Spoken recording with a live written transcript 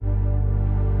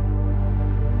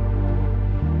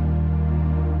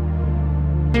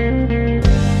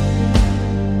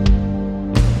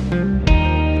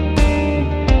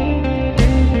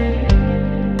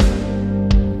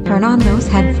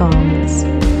headphones.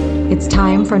 It's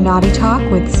time for Naughty Talk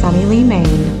with Sunny Lee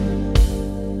Main.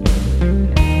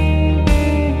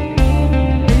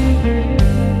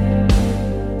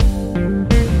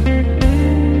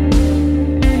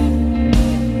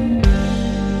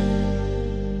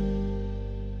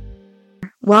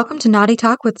 Welcome to Naughty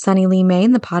Talk with Sunny Lee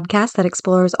Main, the podcast that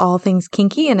explores all things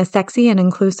kinky in a sexy and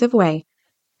inclusive way.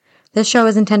 This show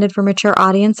is intended for mature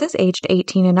audiences aged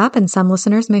 18 and up, and some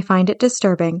listeners may find it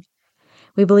disturbing.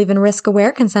 We believe in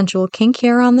risk-aware, consensual kink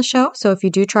here on the show, so if you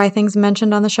do try things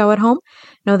mentioned on the show at home,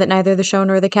 know that neither the show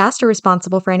nor the cast are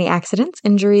responsible for any accidents,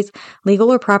 injuries, legal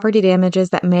or property damages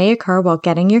that may occur while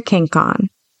getting your kink on.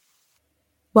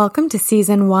 Welcome to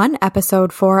Season 1,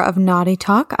 Episode 4 of Naughty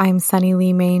Talk. I'm Sunny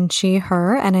Lee Main, she,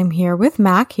 her, and I'm here with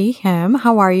Mac, he, him.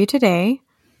 How are you today?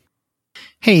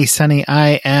 Hey, Sunny,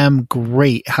 I am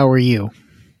great. How are you?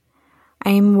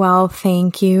 I'm well,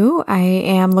 thank you. I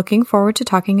am looking forward to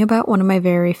talking about one of my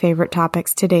very favorite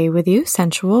topics today with you,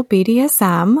 sensual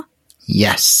BDSM.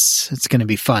 Yes, it's going to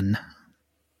be fun.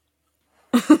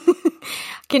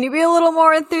 Can you be a little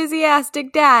more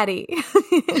enthusiastic, Daddy?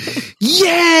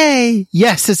 Yay!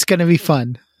 Yes, it's going to be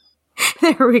fun.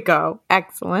 There we go.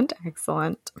 Excellent,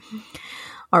 excellent.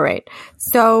 All right.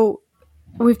 So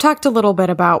we've talked a little bit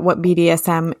about what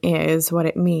BDSM is, what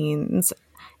it means,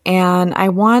 and I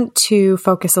want to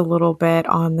focus a little bit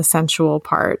on the sensual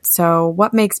part. So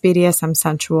what makes BDSM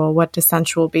sensual? What does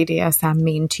sensual BDSM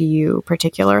mean to you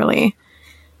particularly?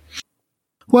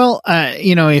 Well,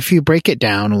 if you break it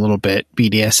down a little bit,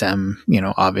 BDSM,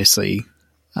 obviously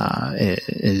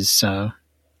is a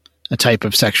type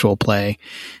of sexual play.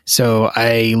 So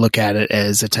I look at it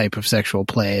as a type of sexual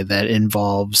play that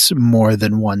involves more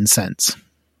than one sense.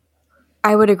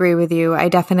 I would agree with you. I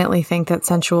definitely think that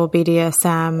sensual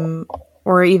BDSM,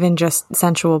 or even just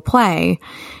sensual play,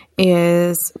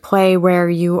 is play where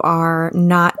you are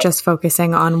not just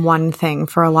focusing on one thing.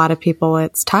 For a lot of people,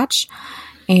 it's touch,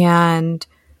 and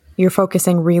you're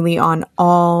focusing really on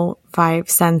all five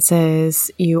senses.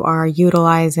 You are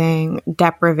utilizing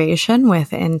deprivation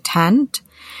with intent.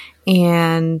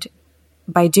 And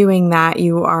by doing that,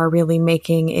 you are really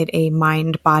making it a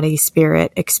mind, body,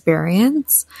 spirit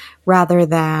experience rather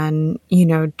than,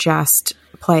 just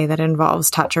play that involves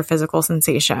touch or physical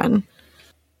sensation.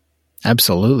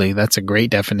 Absolutely. That's a great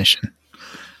definition.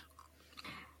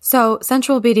 So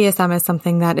sensual BDSM is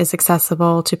something that is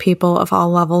accessible to people of all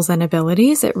levels and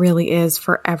abilities. It really is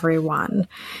for everyone.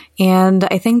 And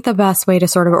I think the best way to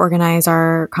sort of organize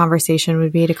our conversation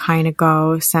would be to kind of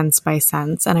go sense by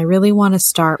sense. And I really want to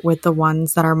start with the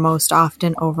ones that are most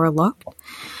often overlooked.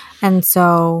 And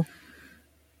so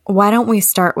why don't we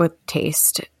start with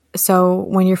taste? So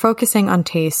when you're focusing on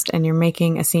taste and you're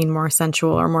making a scene more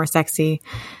sensual or more sexy,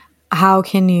 how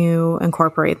can you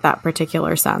incorporate that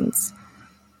particular sense?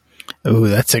 Oh,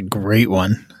 that's a great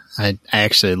one. I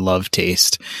actually love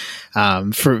taste.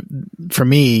 For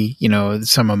me,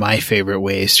 some of my favorite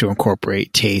ways to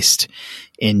incorporate taste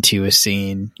into a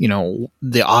scene,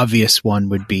 the obvious one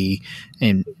would be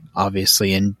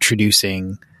obviously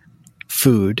introducing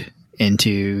food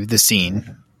into the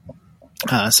scene.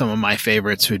 Some of my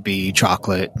favorites would be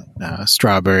chocolate,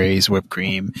 strawberries, whipped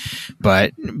cream.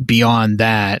 But beyond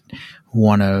that,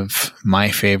 one of my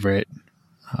favorite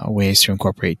ways to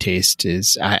incorporate taste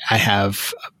is I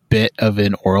have a bit of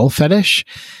an oral fetish.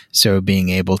 So being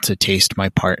able to taste my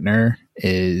partner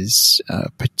is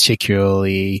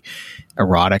particularly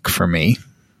erotic for me.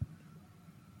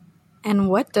 And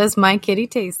what does my kitty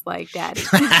taste like, Daddy?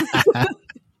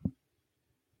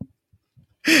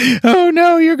 Oh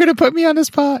no, you're going to put me on the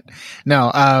spot. No,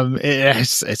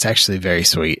 it's actually very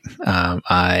sweet.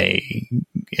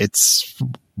 It's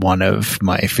one of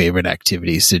my favorite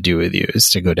activities to do with you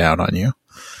is to go down on you.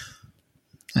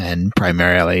 And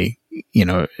primarily,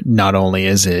 not only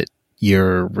is it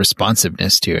your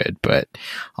responsiveness to it, but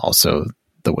also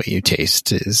the way you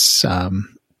taste is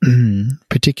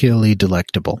particularly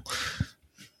delectable.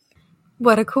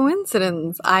 What a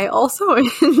coincidence. I also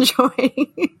enjoy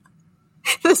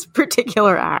this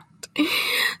particular act.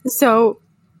 So,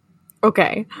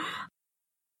 okay.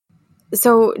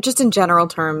 So just in general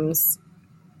terms,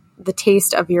 the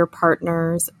taste of your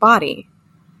partner's body.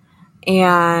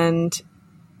 And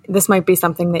this might be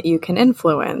something that you can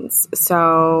influence.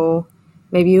 So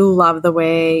maybe you love the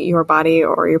way your body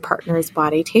or your partner's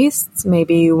body tastes.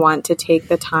 Maybe you want to take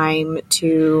the time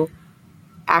to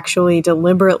actually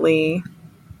deliberately,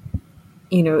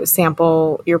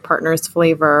 sample your partner's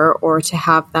flavor or to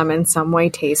have them in some way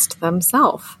taste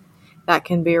themselves. That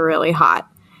can be really hot.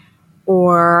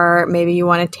 Or maybe you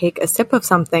want to take a sip of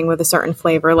something with a certain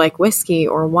flavor like whiskey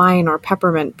or wine or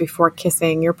peppermint before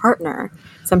kissing your partner.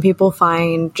 Some people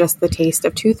find just the taste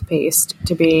of toothpaste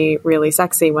to be really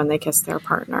sexy when they kiss their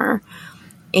partner.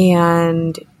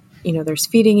 And, there's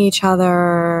feeding each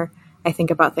other. I think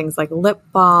about things like lip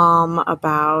balm,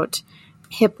 about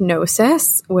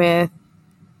hypnosis with,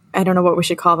 I don't know what we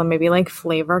should call them, maybe like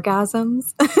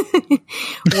flavorgasms,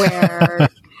 where...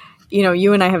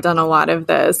 you and I have done a lot of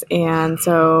this. And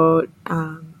so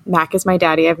Mac is my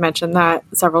daddy. I've mentioned that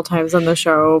several times on the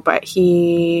show, but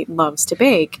he loves to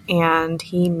bake, and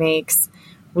he makes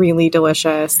really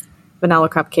delicious vanilla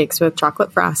cupcakes with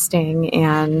chocolate frosting.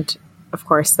 And of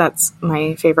course, that's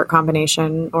my favorite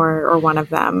combination or one of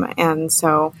them. And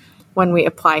so when we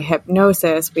apply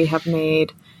hypnosis, we have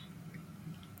made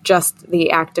just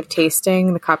the act of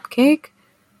tasting the cupcake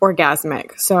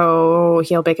orgasmic. So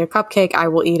he'll bake a cupcake, I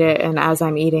will eat it, and as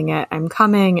I'm eating it, I'm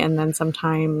coming, and then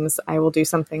sometimes I will do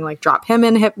something like drop him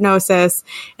in hypnosis,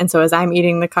 and so as I'm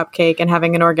eating the cupcake and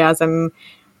having an orgasm,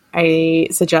 I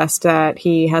suggest that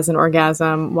he has an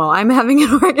orgasm while I'm having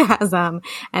an orgasm,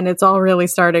 and it's all really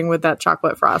starting with that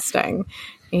chocolate frosting.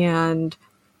 And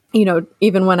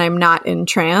even when I'm not in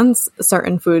trance,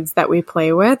 certain foods that we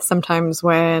play with, sometimes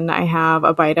when I have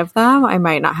a bite of them, I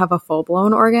might not have a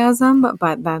full-blown orgasm,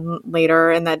 but then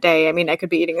later in that day, I could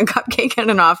be eating a cupcake in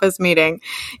an office meeting,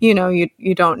 you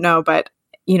don't know, but,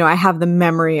 I have the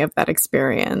memory of that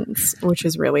experience, which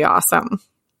is really awesome.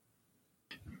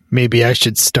 Maybe I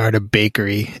should start a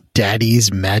bakery,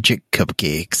 Daddy's Magic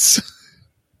Cupcakes.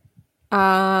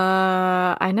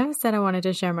 I never said I wanted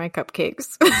to share my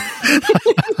cupcakes.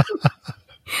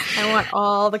 I want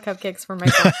all the cupcakes for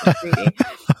myself for free.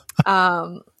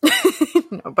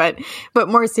 No, but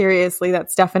more seriously,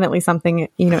 that's definitely something,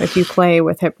 if you play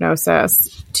with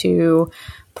hypnosis, to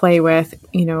play with,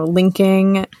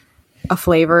 linking a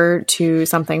flavor to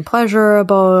something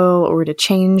pleasurable, or to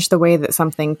change the way that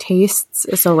something tastes.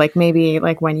 So like maybe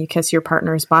like when you kiss your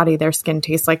partner's body, their skin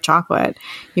tastes like chocolate.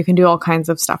 You can do all kinds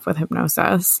of stuff with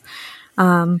hypnosis.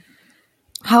 How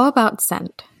about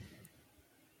scent?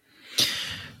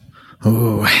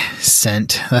 Ooh,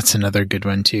 scent. That's another good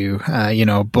one too.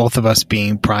 Both of us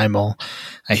being primal,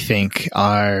 I think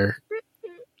our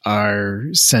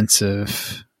sense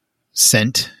of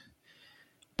scent,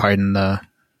 pardon the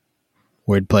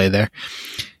wordplay there,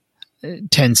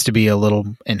 tends to be a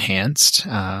little enhanced.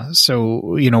 So,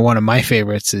 one of my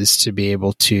favorites is to be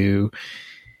able to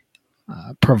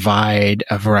provide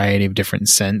a variety of different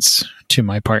scents to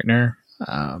my partner.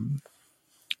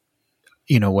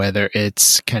 Whether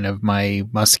it's kind of my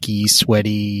musky,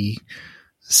 sweaty,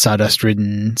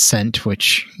 sawdust-ridden scent,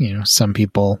 which, some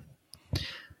people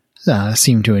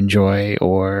seem to enjoy,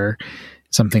 or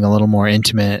something a little more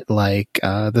intimate, like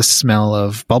the smell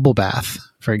of bubble bath,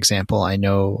 for example. I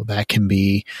know that can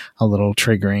be a little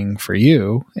triggering for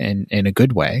you in a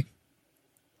good way.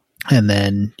 And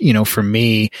then, for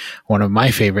me, one of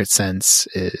my favorite scents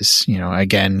is,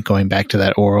 again, going back to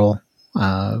that oral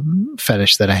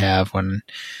fetish that I have, when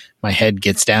my head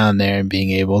gets down there, and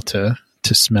being able to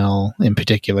smell, in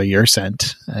particular, your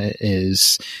scent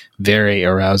is very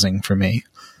arousing for me.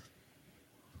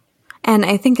 And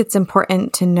I think it's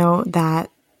important to note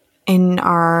that in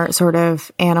our sort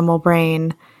of animal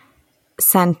brain,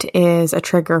 scent is a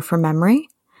trigger for memory.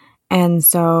 And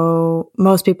so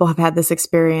most people have had this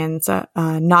experience. A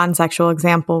non-sexual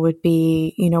example would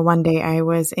be, one day I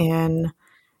was in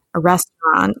a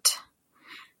restaurant,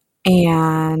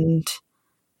 and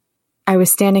I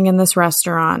was standing in this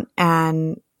restaurant,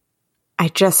 and I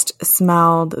just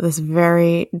smelled this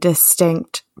very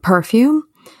distinct perfume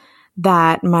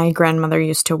that my grandmother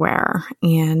used to wear.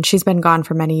 And she's been gone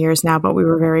for many years now, but we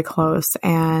were very close.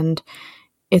 And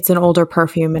it's an older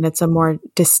perfume, and it's a more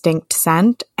distinct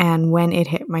scent. And when it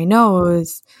hit my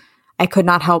nose, I could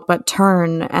not help but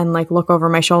turn and look over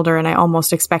my shoulder, and I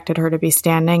almost expected her to be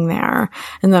standing there.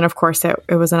 And then of course it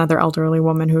was another elderly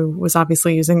woman who was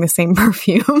obviously using the same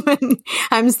perfume. And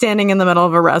I'm standing in the middle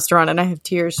of a restaurant, and I have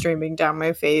tears streaming down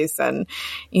my face. And,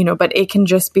 but it can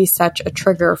just be such a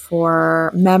trigger for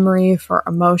memory, for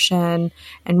emotion.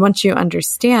 And once you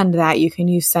understand that, you can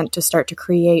use scent to start to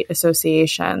create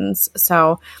associations.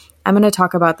 So I'm going to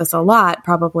talk about this a lot,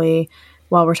 probably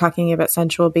while we're talking about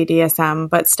sensual BDSM,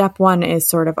 but step one is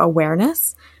sort of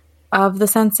awareness of the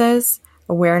senses,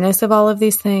 awareness of all of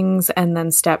these things. And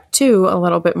then step two, a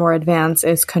little bit more advanced,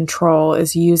 is control,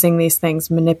 is using these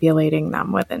things, manipulating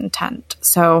them with intent.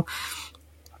 So,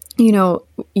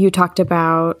 you talked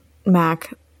about,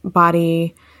 Mac,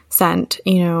 body scent,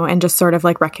 and just sort of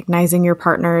like recognizing your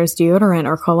partner's deodorant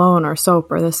or cologne or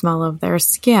soap or the smell of their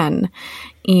skin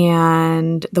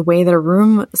and the way their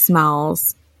room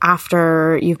smells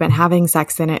after you've been having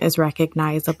sex in it is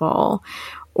recognizable.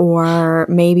 Or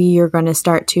maybe you're going to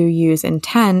start to use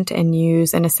intent and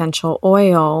use an essential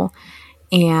oil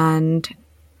and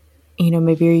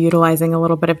maybe you're utilizing a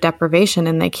little bit of deprivation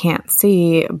and they can't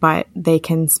see, but they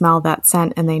can smell that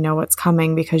scent and they know what's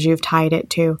coming because you've tied it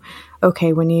to,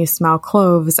 okay, when you smell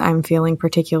cloves, I'm feeling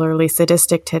particularly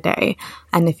sadistic today.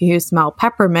 And if you smell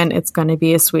peppermint, it's going to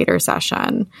be a sweeter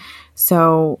session.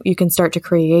 So you can start to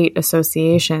create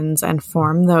associations and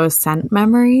form those scent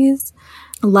memories.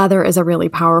 Leather is a really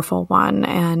powerful one,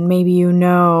 and maybe you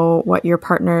know what your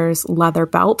partner's leather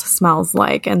belt smells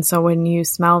like. And so when you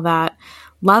smell that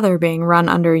leather being run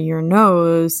under your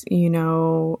nose, you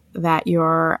know that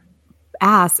your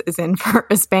ass is in for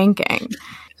a spanking.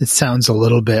 It sounds a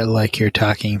little bit like you're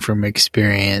talking from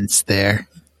experience there.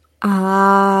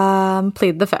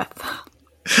 Plead the fifth.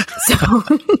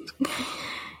 So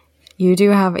you do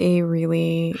have a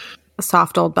really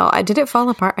soft old belt. Did it fall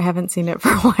apart? I haven't seen it for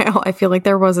a while. I feel like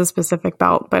there was a specific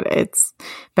belt, but it's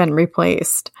been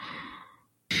replaced.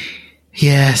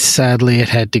 Yes, sadly it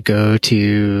had to go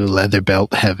to leather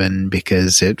belt heaven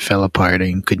because it fell apart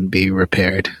and couldn't be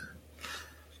repaired.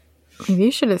 Maybe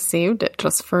you should have saved it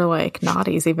just for like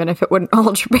naughties, even if it wouldn't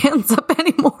hold your pants up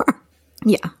anymore.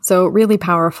 Yeah, so really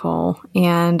powerful.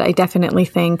 And I definitely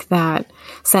think that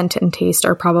scent and taste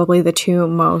are probably the two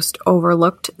most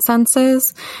overlooked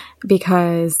senses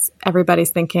because everybody's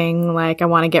thinking like, I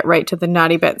want to get right to the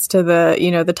naughty bits, to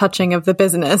the, the touching of the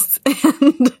business.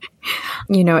 And,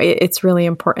 it's really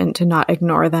important to not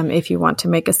ignore them if you want to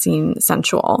make a scene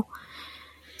sensual.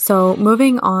 So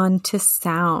moving on to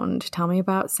sound. Tell me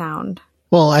about sound.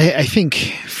 Well, I think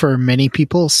for many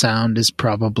people, sound is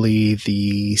probably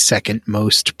the second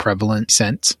most prevalent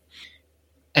sense.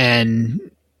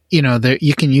 And,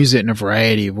 you can use it in a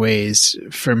variety of ways.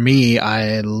 For me,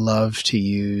 I love to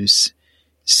use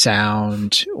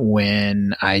sound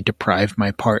when I deprive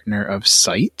my partner of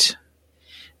sight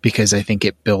because I think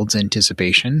it builds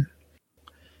anticipation.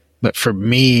 But for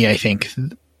me, I think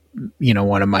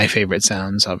one of my favorite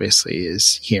sounds, obviously,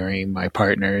 is hearing my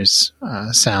partner's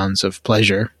sounds of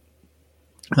pleasure.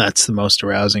 That's the most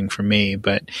arousing for me.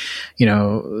 But,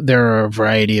 there are a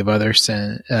variety of other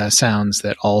sounds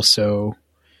that also,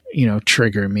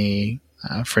 trigger me.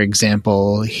 For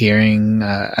example, hearing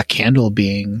a candle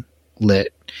being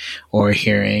lit or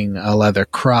hearing a leather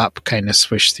crop kind of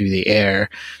swish through the air.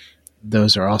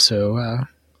 Those are also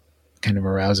kind of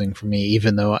arousing for me,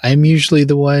 even though I'm usually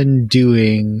the one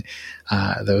doing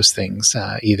those things,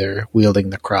 either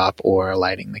wielding the crop or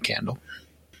lighting the candle.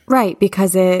 Right,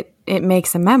 because it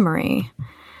makes a memory.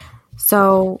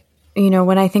 So,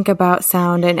 when I think about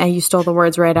sound, and you stole the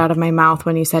words right out of my mouth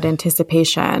when you said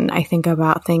anticipation, I think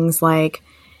about things like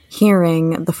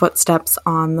hearing the footsteps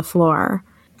on the floor.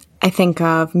 I think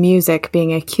of music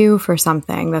being a cue for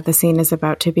something that the scene is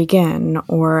about to begin,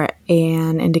 or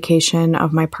an indication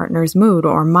of my partner's mood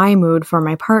or my mood for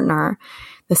my partner.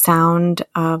 The sound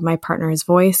of my partner's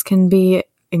voice can be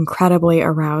incredibly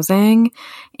arousing,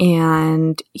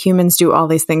 and humans do all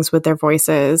these things with their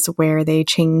voices where they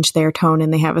change their tone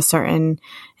and they have a certain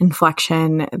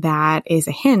inflection that is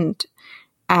a hint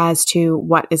as to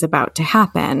what is about to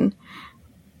happen.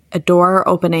 A door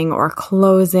opening or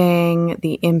closing,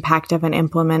 the impact of an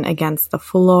implement against the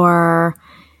floor,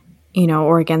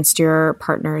 or against your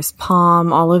partner's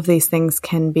palm. All of these things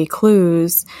can be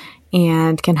clues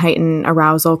and can heighten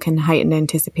arousal, can heighten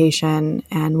anticipation.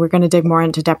 And we're going to dig more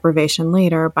into deprivation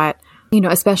later. But,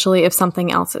 especially if something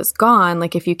else is gone,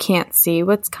 like if you can't see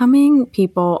what's coming,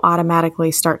 people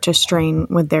automatically start to strain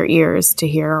with their ears to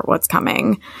hear what's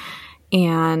coming.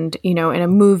 And, in a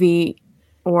movie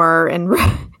or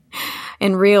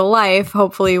in real life,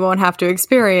 hopefully you won't have to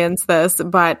experience this,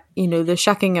 but, the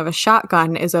shucking of a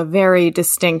shotgun is a very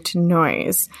distinct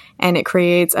noise, and it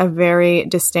creates a very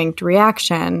distinct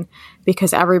reaction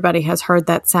because everybody has heard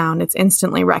that sound. It's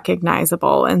instantly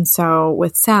recognizable. And so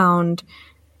with sound,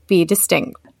 be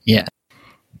distinct. Yeah.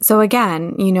 So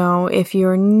again, if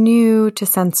you're new to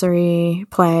sensory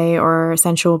play or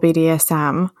sensual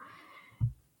BDSM,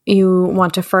 you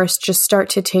want to first just start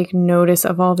to take notice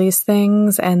of all these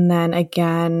things and then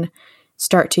again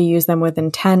start to use them with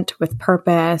intent, with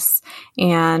purpose.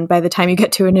 And by the time you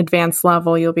get to an advanced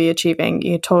level, you'll be achieving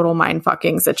a total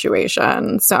mind-fucking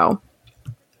situation. So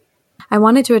I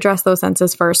wanted to address those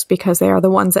senses first because they are the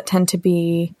ones that tend to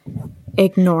be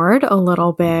ignored a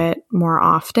little bit more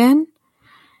often.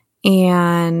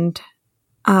 And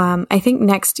I think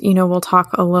next, we'll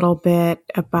talk a little bit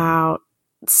about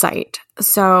sight.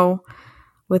 So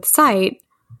with sight,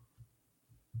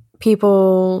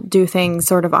 people do things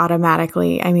sort of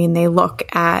automatically. I mean, they look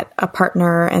at a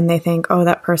partner and they think, oh,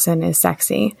 that person is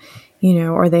sexy,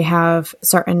 or they have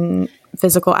certain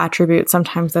physical attributes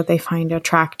sometimes that they find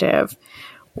attractive,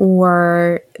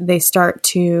 or they start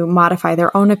to modify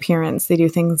their own appearance. They do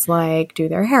things like do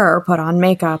their hair or put on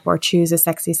makeup or choose a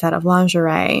sexy set of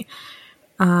lingerie.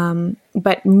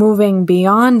 But moving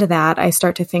beyond that, I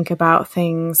start to think about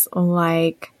things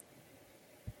like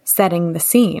setting the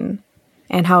scene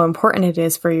and how important it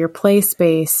is for your play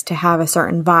space to have a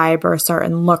certain vibe or a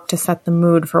certain look to set the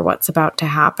mood for what's about to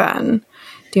happen.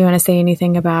 Do you want to say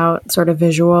anything about sort of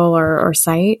visual or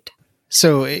sight?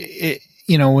 So,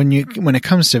 when it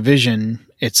comes to vision,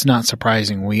 it's not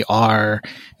surprising. We evolved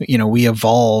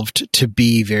to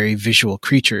be very visual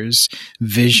creatures.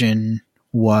 Vision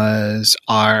was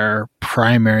our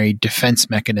primary defense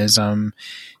mechanism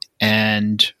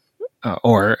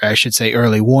or I should say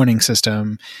early warning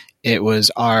system. It was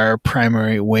our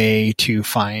primary way to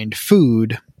find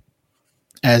food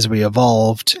as we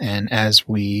evolved and as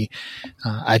we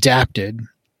adapted.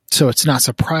 So it's not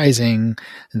surprising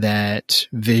that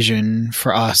vision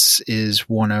for us is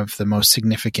one of the most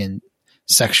significant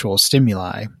sexual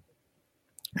stimuli.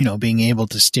 Being able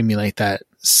to stimulate that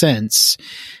sense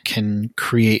can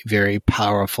create very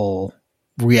powerful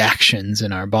reactions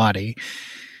in our body.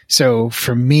 So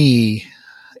for me,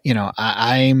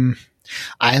 I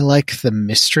like the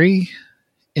mystery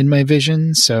in my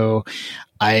vision. So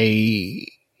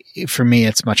for me,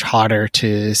 it's much harder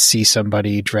to see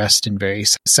somebody dressed in very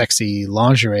sexy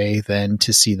lingerie than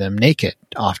to see them naked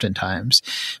oftentimes,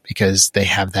 because they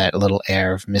have that little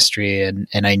air of mystery. And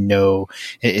I know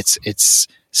it's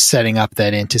setting up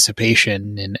that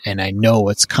anticipation and I know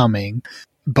what's coming.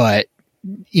 But,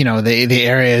 the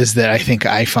areas that I think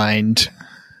I find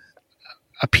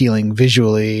appealing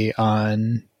visually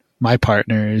on my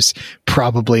partners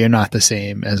probably are not the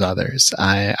same as others.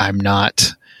 I'm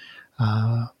not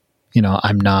a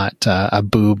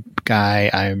boob guy.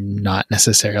 I'm not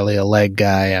necessarily a leg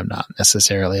guy. I'm not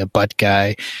necessarily a butt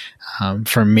guy.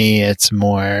 For me, it's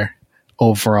more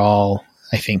overall,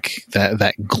 I think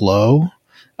that glow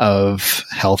of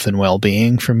health and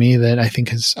well-being for me that I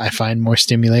think I find more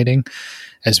stimulating,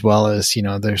 as well as,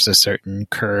 there's a certain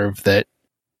curve that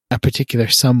a particular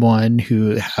someone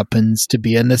who happens to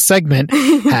be in this segment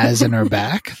has in her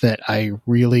back that I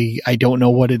don't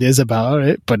know what it is about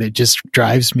it, but it just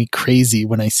drives me crazy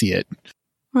when I see it.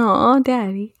 Oh,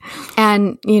 daddy.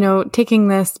 And, taking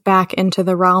this back into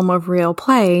the realm of real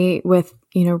play with,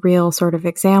 real sort of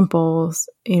examples,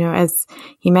 as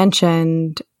he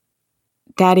mentioned,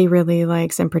 daddy really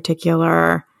likes in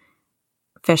particular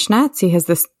fishnets. He has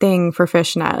this thing for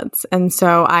fishnets. And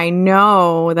so I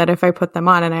know that if I put them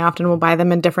on, and I often will buy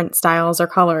them in different styles or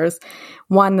colors,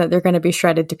 one, that they're going to be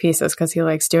shredded to pieces because he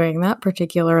likes doing that,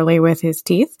 particularly with his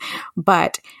teeth.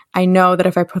 But I know that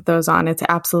if I put those on, it's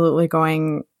absolutely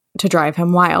going to drive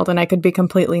him wild. And I could be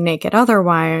completely naked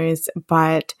otherwise,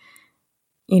 but,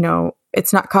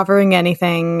 it's not covering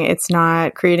anything. It's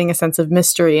not creating a sense of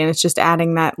mystery. And it's just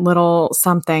adding that little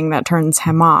something that turns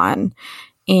him on.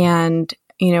 And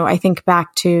I think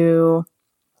back to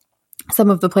some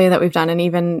of the play that we've done, and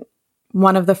even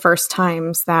one of the first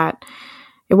times that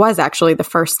it was actually the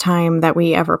first time that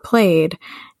we ever played.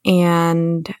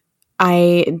 And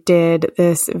I did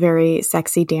this very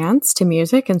sexy dance to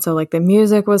music. And so the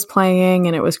music was playing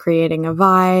and it was creating a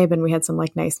vibe, and we had some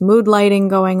nice mood lighting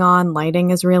going on. Lighting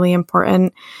is really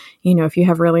important. If you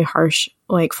have really harsh,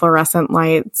 fluorescent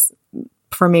lights,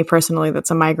 for me personally, that's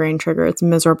a migraine trigger. It's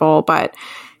miserable. But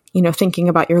thinking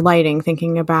about your lighting,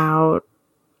 thinking about,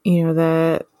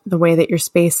 the way that your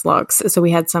space looks. So we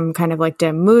had some kind of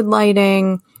dim mood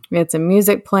lighting. We had some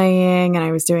music playing, and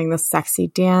I was doing this sexy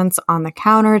dance on the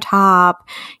countertop,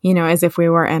 as if we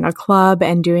were in a club,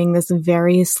 and doing this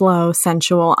very slow,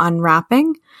 sensual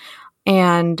unwrapping.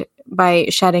 And by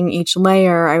shedding each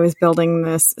layer, I was building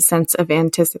this sense of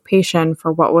anticipation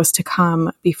for what was to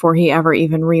come before he ever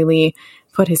even really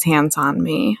put his hands on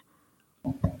me.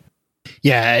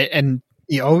 Yeah. And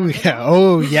oh yeah.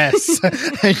 Oh yes.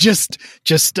 I just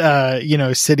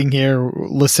sitting here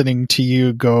listening to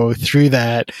you go through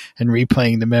that and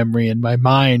replaying the memory in my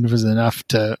mind was enough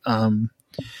to,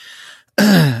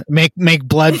 make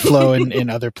blood flow in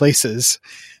other places.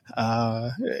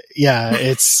 And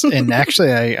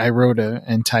actually I wrote an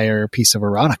entire piece of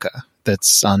erotica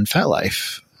that's on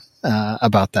FetLife,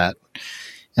 about that,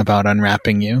 about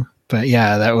unwrapping you. But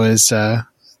yeah, that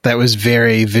was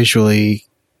very visually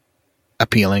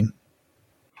appealing.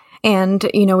 And,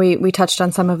 we touched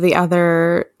on some of the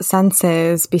other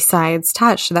senses besides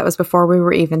touch. That was before we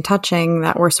were even touching,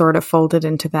 that were sort of folded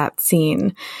into that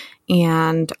scene.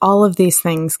 And all of these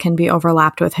things can be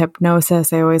overlapped with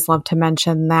hypnosis. I always love to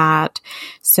mention that.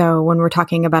 So when we're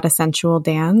talking about a sensual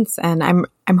dance, and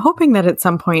I'm hoping that at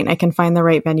some point I can find the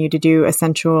right venue to do a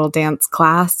sensual dance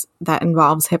class that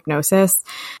involves hypnosis,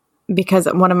 because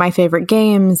one of my favorite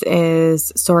games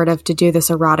is sort of to do this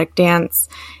erotic dance,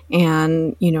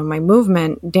 and, my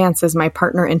movement dances my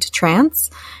partner into trance.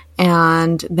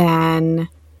 And then,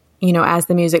 as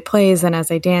the music plays and as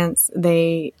I dance,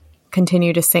 they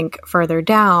continue to sink further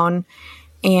down.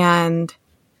 And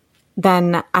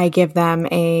then I give them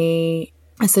a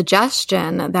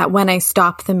suggestion that when I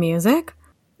stop the music,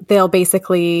 they'll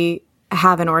basically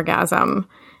have an orgasm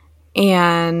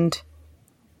and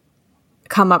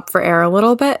come up for air a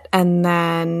little bit, and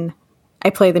then I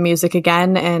play the music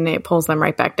again and it pulls them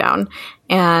right back down.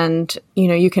 And,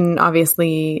 you can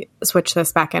obviously switch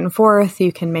this back and forth.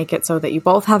 You can make it so that you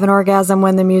both have an orgasm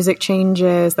when the music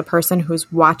changes. The person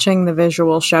who's watching the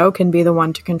visual show can be the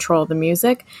one to control the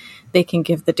music. They can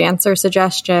give the dancer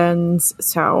suggestions.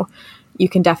 So you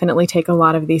can definitely take a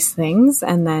lot of these things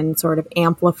and then sort of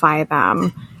amplify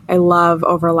them. I love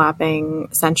overlapping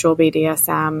sensual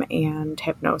BDSM and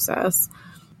hypnosis.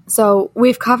 So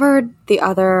we've covered the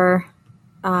other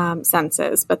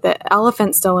senses, but the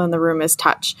elephant still in the room is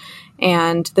touch.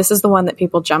 And this is the one that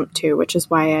people jump to, which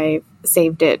is why I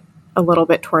saved it a little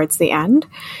bit towards the end.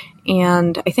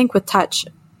 And I think with touch,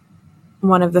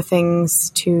 one of the things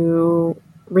to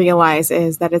realize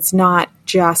is that it's not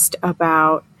just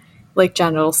about like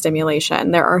genital stimulation.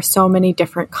 There are so many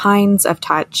different kinds of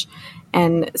touch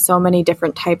and so many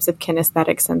different types of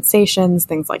kinesthetic sensations,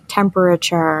 things like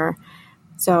temperature.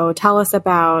 So tell us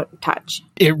about touch.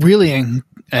 It really,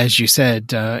 as you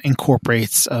said,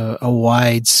 incorporates a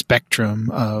wide spectrum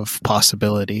of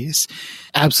possibilities.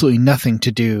 Absolutely nothing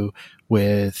to do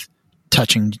with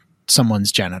touching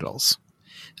someone's genitals.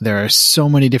 There are so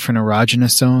many different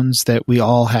erogenous zones that we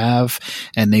all have,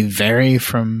 and they vary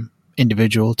from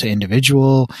individual to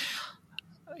individual.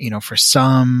 For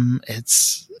some,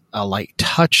 it's a light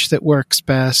touch that works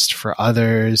best. For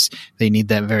others, they need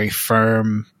that very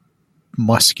firm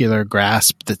muscular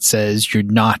grasp that says you're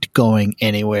not going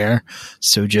anywhere,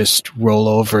 so just roll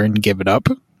over and give it up.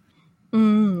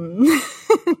 I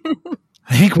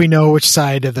think we know which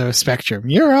side of the spectrum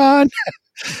you're on.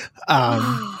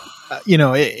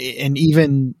 And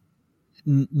even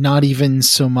not even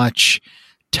so much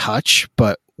touch,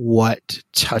 but what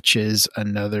touches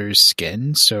another's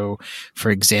skin. So,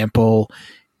 for example,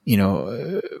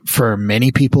 for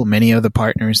many people, many of the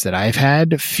partners that I've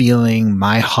had, feeling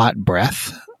my hot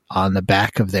breath on the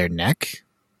back of their neck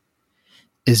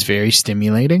is very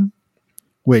stimulating,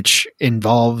 which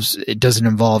it doesn't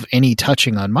involve any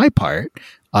touching on my part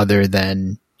other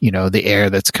than, the air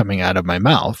that's coming out of my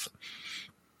mouth.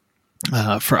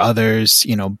 For others,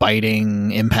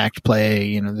 biting, impact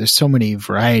play, there's so many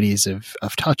varieties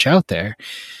of touch out there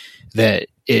that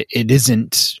it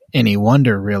isn't any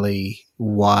wonder really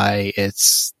why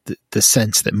it's the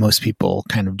sense that most people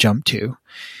kind of jump to.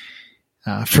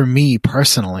 For me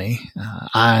personally,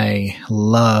 I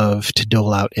love to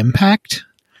dole out impact.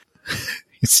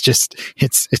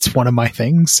 It's one of my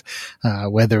things,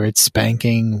 whether it's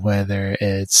spanking, whether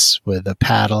it's with a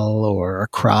paddle or a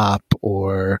crop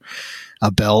or a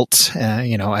belt,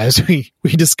 as we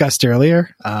discussed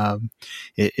earlier.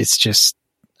 It's just,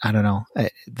 I don't know,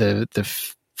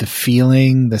 the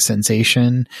feeling, the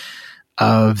sensation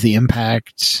of the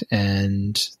impact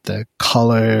and the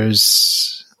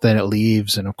colors that it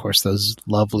leaves. And of course, those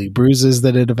lovely bruises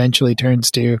that it eventually turns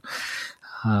to.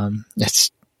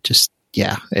 It's just,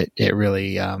 it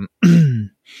really,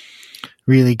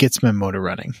 really gets my motor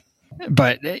running.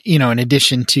 But, in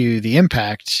addition to the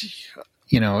impact,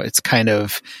 it's kind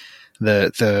of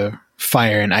the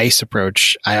fire and ice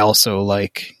approach. I also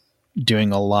like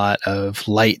doing a lot of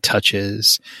light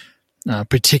touches,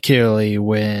 particularly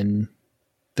when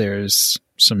there's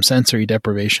some sensory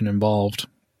deprivation involved,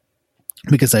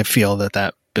 because I feel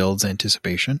that builds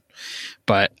anticipation.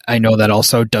 But I know that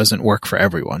also doesn't work for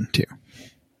everyone too.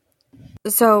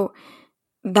 So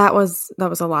that was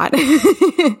a lot.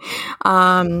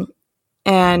 And,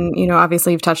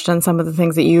 obviously you've touched on some of the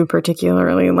things that you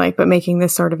particularly like, but making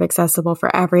this sort of accessible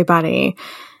for everybody.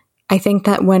 I think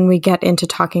that when we get into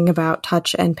talking about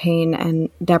touch and pain and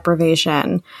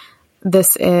deprivation,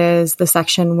 this is the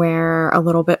section where a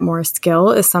little bit more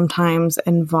skill is sometimes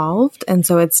involved. And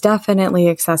so it's definitely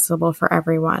accessible for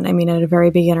everyone. I mean, at a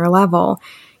very beginner level,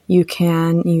 you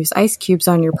can use ice cubes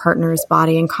on your partner's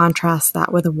body and contrast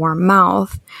that with a warm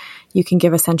mouth. You can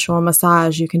give a sensual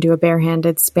massage. You can do a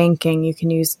barehanded spanking. You can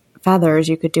use feathers.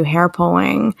 You could do hair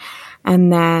pulling.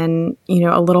 And then,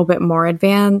 a little bit more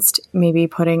advanced, maybe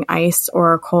putting ice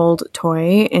or a cold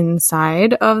toy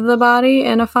inside of the body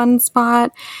in a fun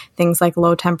spot. Things like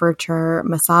low temperature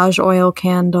massage oil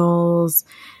candles,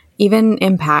 even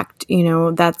impact,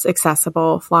 that's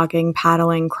accessible, flogging,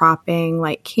 paddling, cropping,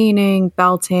 like caning,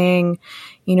 belting,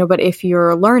 but if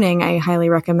you're learning, I highly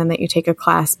recommend that you take a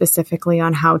class specifically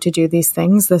on how to do these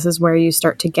things. This is where you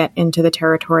start to get into the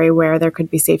territory where there could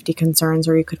be safety concerns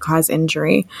or you could cause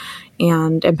injury.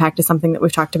 And impact is something that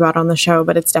we've talked about on the show,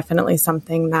 but it's definitely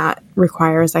something that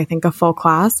requires, I think, a full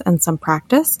class and some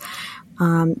practice.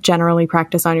 Generally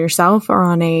practice on yourself or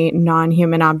on a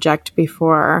non-human object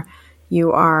before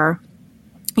you are,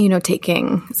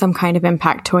 taking some kind of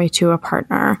impact toy to a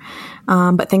partner.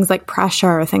 But things like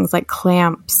pressure, things like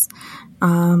clamps,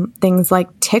 things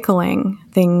like tickling,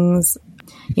 we're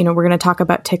going to talk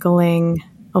about tickling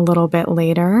a little bit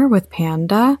later with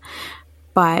Panda.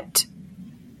 But,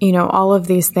 all of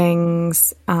these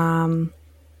things,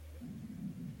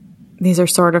 these are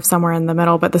sort of somewhere in the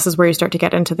middle, but this is where you start to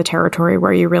get into the territory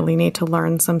where you really need to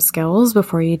learn some skills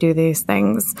before you do these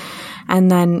things. And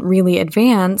then really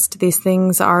advanced, these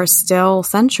things are still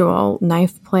sensual.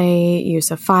 Knife play,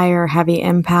 use of fire, heavy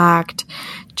impact,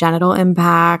 genital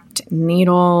impact,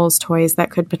 needles, toys that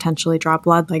could potentially draw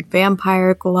blood like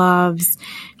vampire gloves,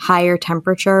 higher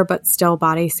temperature, but still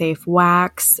body safe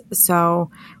wax. So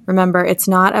remember, it's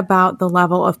not about the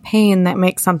level of pain that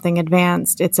makes something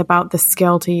advanced. It's about the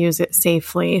skill to use it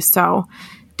safely. So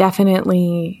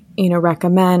definitely,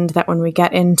 recommend that when we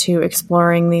get into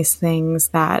exploring these things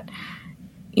that,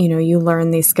 you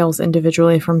learn these skills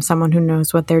individually from someone who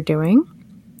knows what they're doing.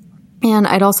 And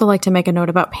I'd also like to make a note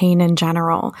about pain in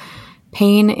general.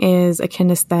 Pain is a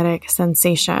kinesthetic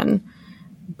sensation,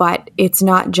 but it's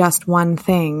not just one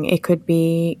thing. It could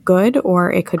be good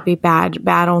or it could be bad.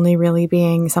 Bad only really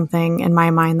being something in my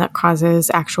mind that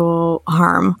causes actual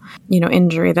harm,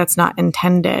 injury that's not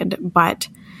intended. But,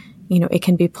 it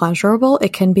can be pleasurable.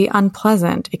 It can be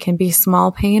unpleasant. It can be small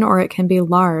pain or it can be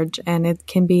large, and it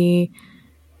can be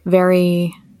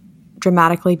very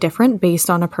dramatically different based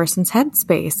on a person's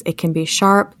headspace. It can be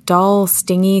sharp, dull,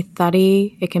 stingy,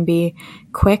 thuddy. It can be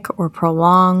quick or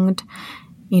prolonged.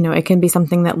 It can be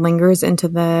something that lingers into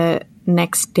the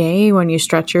next day when you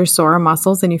stretch your sore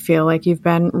muscles and you feel like you've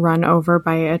been run over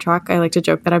by a truck. I like to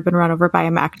joke that I've been run over by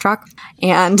a Mack truck,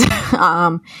 and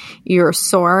you're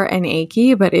sore and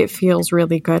achy, but it feels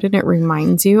really good and it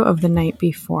reminds you of the night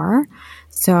before.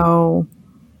 So,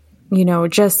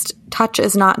 just touch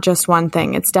is not just one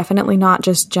thing. It's definitely not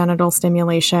just genital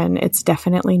stimulation. It's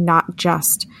definitely not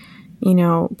just,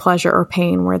 pleasure or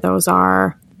pain, where those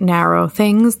are narrow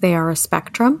things. They are a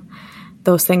spectrum.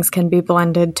 Those things can be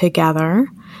blended together.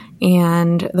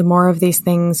 And the more of these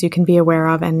things you can be aware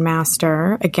of and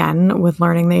master, again, with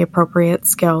learning the appropriate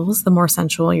skills, the more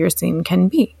sensual your scene can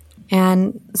be.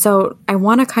 And so I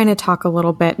want to kind of talk a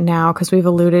little bit now, because we've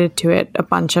alluded to it a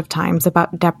bunch of times,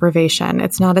 about deprivation.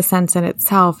 It's not a sense in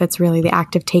itself. It's really the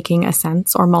act of taking a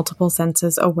sense or multiple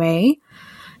senses away.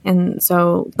 And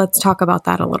so let's talk about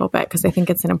that a little bit, because I think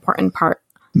it's an important part.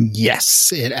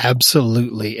 Yes, it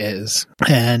absolutely is.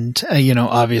 And,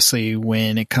 obviously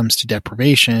when it comes to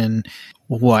deprivation,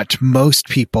 what most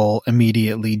people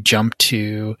immediately jump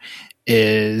to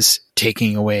is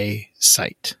taking away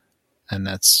sight. And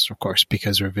that's, of course,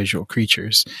 because we're visual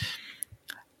creatures.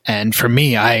 And for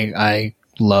me, I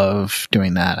love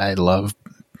doing that. I love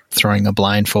throwing a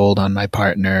blindfold on my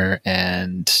partner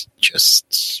and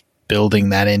just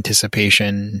building that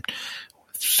anticipation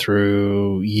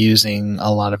through using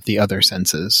a lot of the other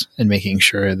senses and making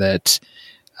sure that,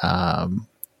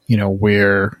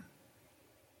 we're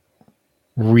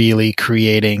really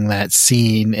creating that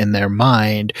scene in their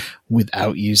mind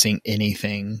without using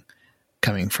anything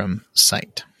coming from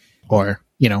sight or,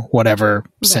 whatever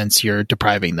sense you're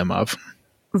depriving them of.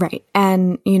 Right.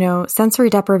 And,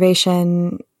 sensory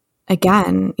deprivation,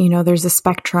 again, there's a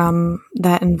spectrum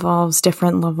that involves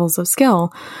different levels of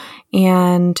skill.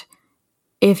 And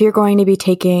if you're going to be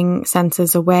taking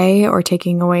senses away or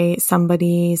taking away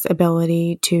somebody's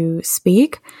ability to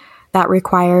speak, that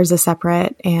requires a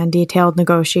separate and detailed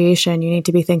negotiation. You need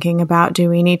to be thinking about, do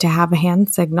we need to have a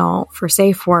hand signal for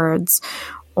safe words?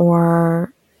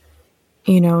 Or,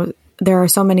 there are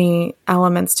so many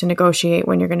elements to negotiate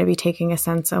when you're going to be taking a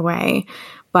sense away,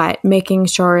 but making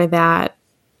sure that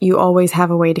you always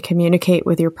have a way to communicate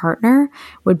with your partner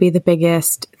would be the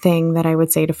biggest thing that I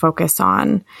would say to focus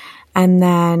on. And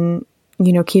then,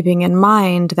 keeping in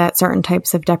mind that certain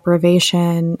types of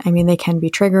deprivation, I mean, they can be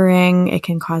triggering, it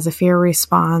can cause a fear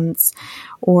response,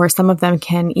 or some of them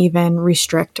can even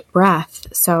restrict breath.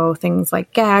 So things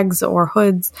like gags or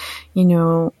hoods,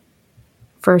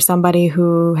 for somebody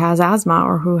who has asthma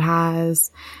or who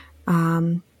has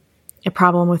a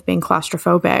problem with being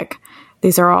claustrophobic.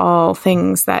 These are all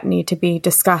things that need to be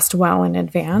discussed well in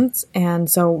advance. And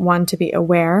so, one, to be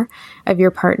aware of your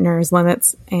partner's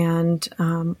limits and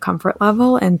comfort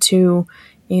level, and two,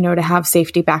 to have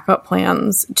safety backup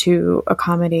plans to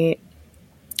accommodate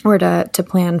or to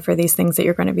plan for these things that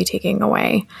you're going to be taking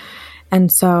away.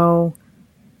 And so,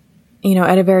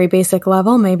 at a very basic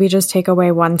level, maybe just take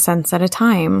away one sense at a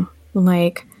time,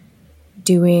 like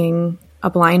doing a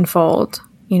blindfold.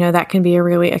 That can be a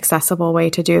really accessible way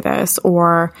to do this.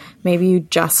 Or maybe you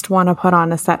just want to put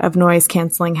on a set of noise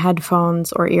canceling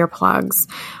headphones or earplugs,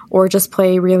 or just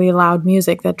play really loud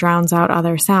music that drowns out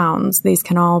other sounds. These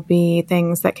can all be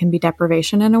things that can be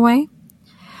deprivation in a way.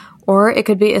 Or it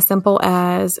could be as simple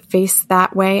as face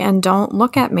that way and don't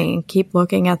look at me. Keep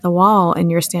looking at the wall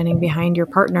and you're standing behind your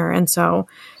partner. And so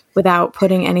without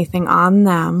putting anything on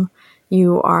them,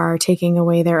 you are taking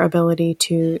away their ability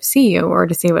to see you or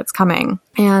to see what's coming.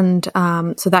 And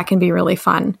so that can be really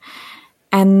fun.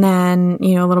 And then,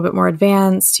 a little bit more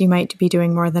advanced, you might be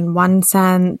doing more than one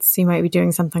sense. You might be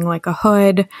doing something like a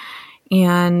hood.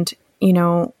 And,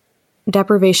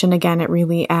 deprivation, again, it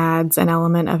really adds an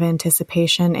element of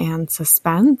anticipation and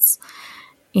suspense.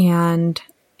 And,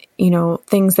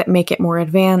 things that make it more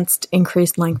advanced,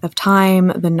 increased length of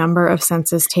time, the number of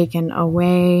senses taken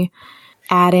away.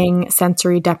 Adding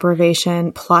sensory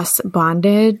deprivation plus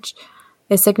bondage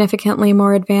is significantly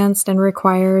more advanced and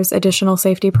requires additional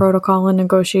safety protocol and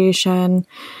negotiation.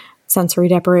 Sensory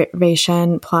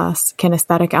deprivation plus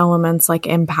kinesthetic elements like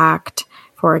impact,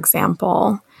 for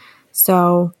example.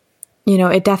 So,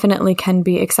 it definitely can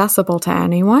be accessible to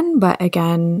anyone, but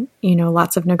again,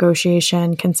 lots of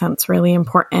negotiation, consent's really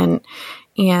important.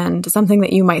 And something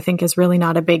that you might think is really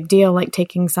not a big deal, like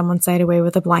taking someone's sight away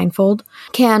with a blindfold,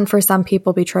 can for some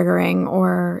people be triggering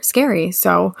or scary.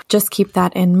 So just keep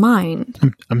that in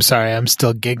mind. I'm sorry, I'm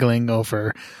still giggling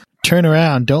over, turn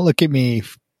around, don't look at me,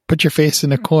 put your face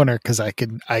in a corner, because I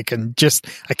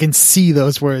can see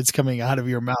those words coming out of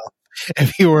your mouth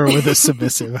if you were with a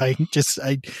submissive.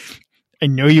 I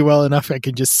know you well enough, I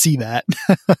can just see that.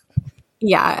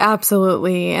 Yeah,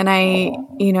 absolutely. And I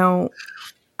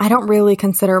don't really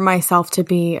consider myself to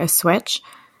be a switch.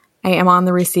 I am on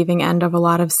the receiving end of a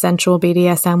lot of sensual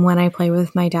BDSM when I play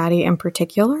with my daddy in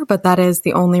particular, but that is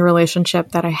the only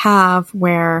relationship that I have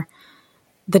where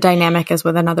the dynamic is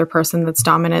with another person that's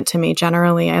dominant to me.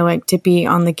 Generally, I like to be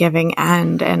on the giving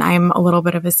end, and I'm a little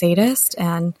bit of a sadist.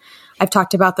 And I've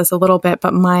talked about this a little bit,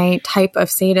 but my type of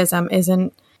sadism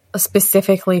isn't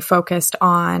specifically focused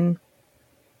on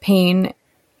pain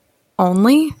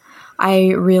only. I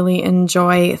really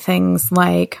enjoy things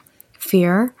like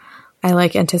fear. I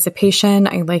like anticipation.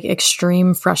 I like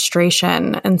extreme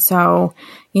frustration. And so,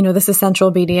 this is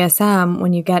sensual BDSM.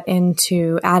 When you get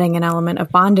into adding an element of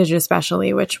bondage,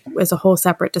 especially, which is a whole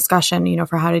separate discussion,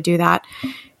 for how to do that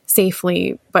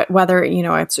safely, but whether,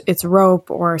 it's rope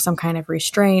or some kind of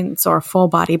restraints or full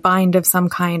body bind of some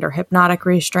kind or hypnotic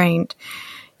restraint,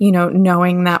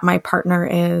 knowing that my partner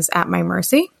is at my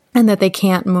mercy and that they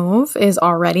can't move is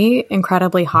already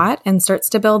incredibly hot and starts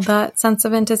to build that sense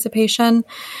of anticipation.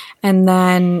 And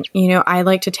then, I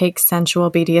like to take sensual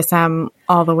BDSM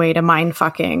all the way to mind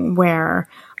fucking, where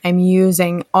I'm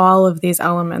using all of these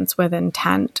elements with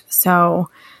intent.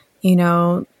 So,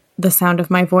 the sound of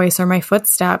my voice or my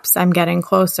footsteps, I'm getting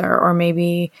closer, or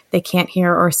maybe they can't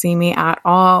hear or see me at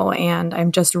all, and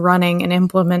I'm just running an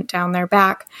implement down their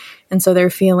back. And so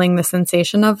they're feeling the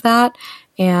sensation of that,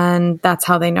 and that's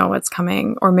how they know what's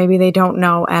coming. Or maybe they don't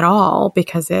know at all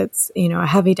because it's, a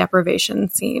heavy deprivation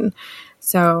scene.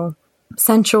 So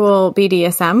sensual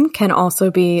BDSM can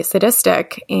also be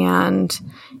sadistic, and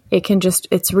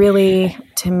it's really,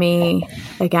 to me,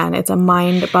 again, it's a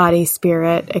mind, body,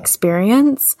 spirit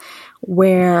experience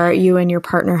where you and your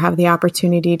partner have the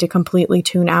opportunity to completely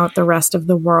tune out the rest of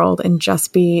the world and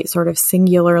just be sort of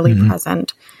singularly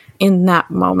present in that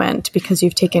moment because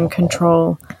you've taken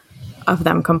control of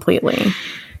them completely.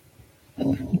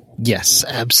 Yes,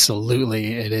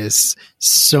 absolutely. It is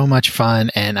so much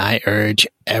fun, and I urge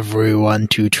everyone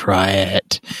to try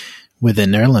it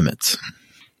within their limits.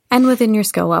 And within your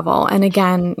skill level. And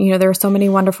again, there are so many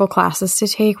wonderful classes to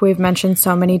take. We've mentioned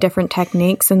so many different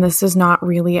techniques, and this is not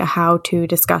really a how-to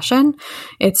discussion.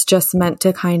 It's just meant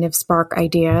to kind of spark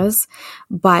ideas.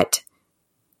 But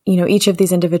each of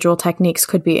these individual techniques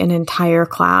could be an entire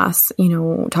class,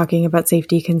 talking about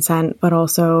safety, consent, but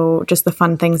also just the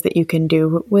fun things that you can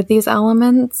do with these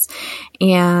elements.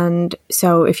 And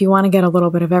so if you want to get a little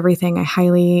bit of everything, I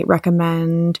highly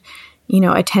recommend,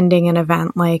 attending an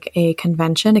event like a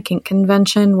convention, a kink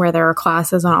convention, where there are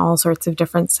classes on all sorts of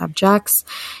different subjects.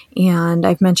 And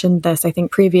I've mentioned this, I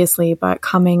think, previously, but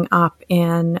coming up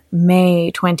in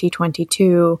May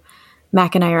 2022,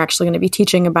 Mac and I are actually going to be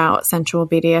teaching about sensual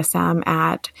BDSM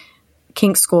at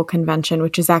Kink School Convention,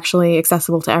 which is actually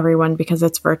accessible to everyone because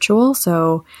it's virtual.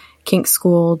 So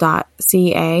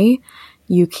kinkschool.ca,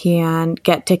 you can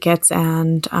get tickets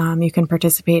and you can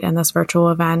participate in this virtual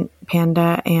event.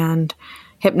 Panda and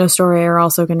Hypnostory are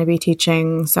also going to be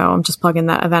teaching. So I'm just plugging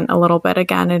that event a little bit.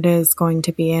 Again, it is going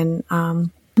to be in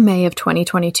May of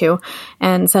 2022,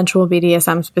 and sensual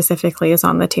BDSM specifically is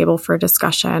on the table for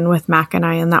discussion with Mac and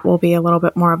I, and that will be a little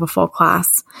bit more of a full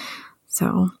class.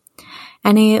 So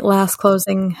any last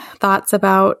closing thoughts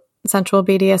about sensual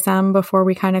BDSM before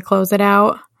we kind of close it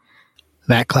out?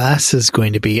 That class is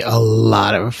going to be a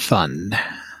lot of fun.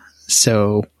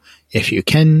 So if you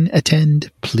can attend,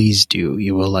 please do.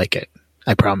 You will like it.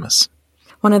 I promise.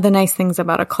 One of the nice things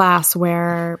about a class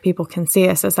where people can see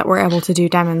us is that we're able to do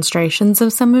demonstrations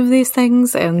of some of these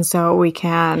things. And so we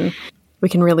can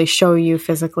really show you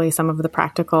physically some of the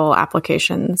practical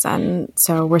applications. And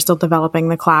so we're still developing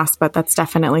the class, but that's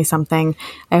definitely something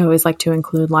I always like to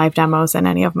include live demos in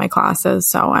any of my classes.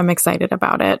 So I'm excited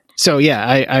about it. So yeah,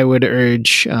 I would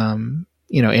urge,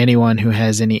 anyone who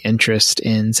has any interest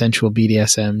in sensual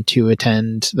BDSM to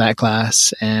attend that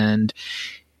class, and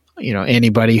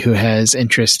anybody who has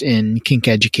interest in kink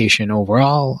education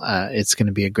overall. It's going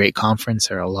to be a great conference.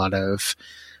 There are a lot of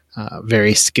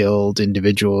very skilled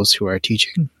individuals who are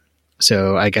teaching.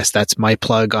 So I guess that's my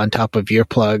plug on top of your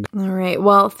plug. All right.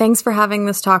 Well, thanks for having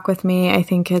this talk with me. I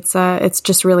think it's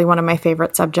just really one of my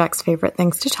favorite subjects, favorite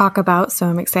things to talk about. So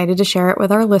I'm excited to share it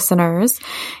with our listeners.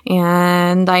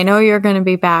 And I know you're going to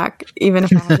be back, even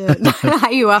if I had to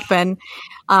high you up and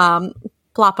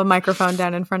plop a microphone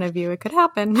down in front of you. It could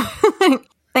happen.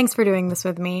 Thanks for doing this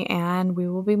with me, and we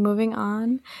will be moving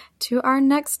on to our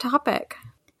next topic.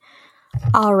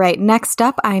 All right, next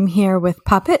up, I'm here with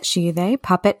Puppet, she, they.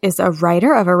 Puppet is a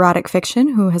writer of erotic fiction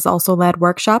who has also led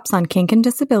workshops on kink and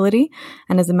disability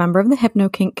and is a member of the Hypno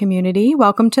Kink community.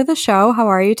 Welcome to the show. How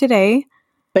are you today?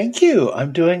 Thank you.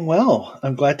 I'm doing well.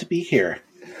 I'm glad to be here.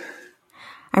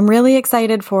 I'm really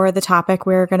excited for the topic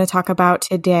we're going to talk about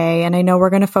today, and I know we're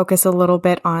going to focus a little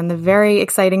bit on the very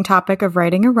exciting topic of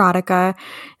writing erotica,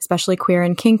 especially queer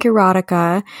and kink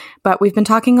erotica, but we've been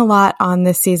talking a lot on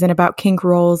this season about kink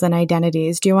roles and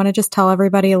identities. Do you want to just tell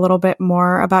everybody a little bit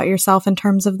more about yourself in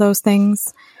terms of those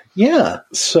things? Yeah,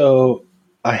 so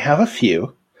I have a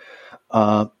few.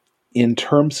 In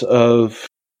terms of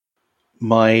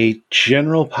my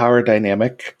general power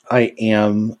dynamic, I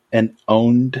am an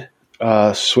owned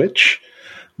switch.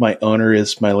 My owner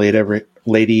is my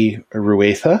Lady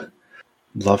Ruetha.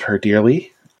 Love her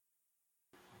dearly.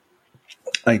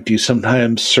 I do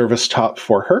sometimes service top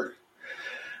for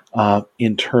her.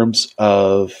 In terms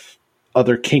of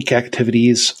other kink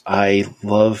activities, I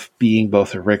love being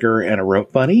both a rigger and a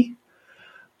rope bunny.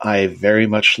 I very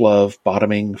much love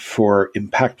bottoming for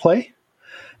impact play.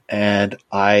 And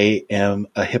I am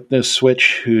a hypno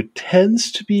switch who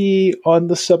tends to be on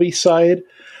the subby side,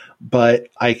 but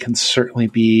I can certainly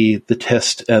be the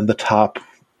test and the top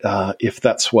if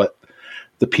that's what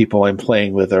the people I'm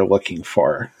playing with are looking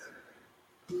for.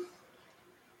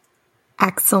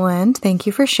 Excellent. Thank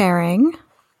you for sharing.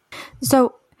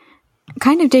 So,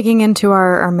 kind of digging into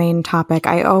our main topic,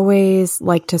 I always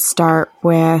like to start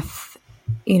with,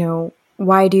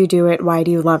 why do you do it? Why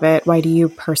do you love it? Why do you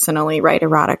personally write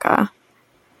erotica?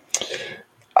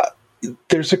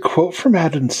 There's a quote from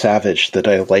Adam Savage that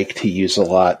I like to use a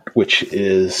lot, which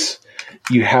is,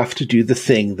 you have to do the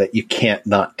thing that you can't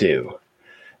not do.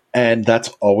 And that's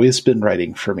always been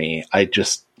writing for me. I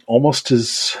just almost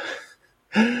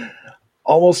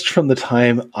from the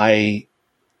time I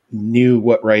knew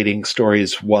what writing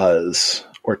stories was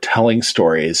or telling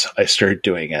stories, I started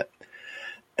doing it.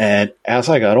 And as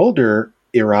I got older,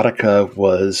 erotica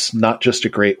was not just a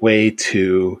great way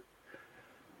to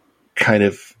kind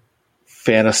of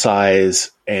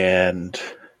fantasize and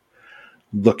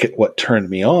look at what turned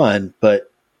me on,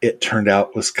 but it turned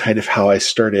out was kind of how I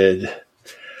started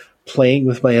playing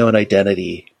with my own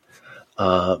identity,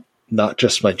 not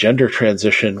just my gender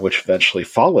transition, which eventually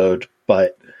followed,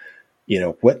 but,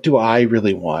 what do I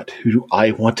really want? Who do I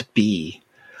want to be?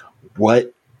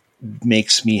 What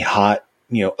makes me hot,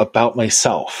 about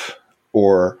myself?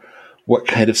 Or What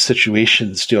kind of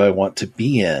situations do I want to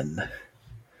be in?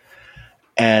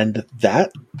 And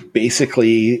that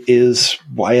basically is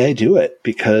why I do it,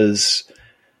 because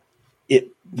it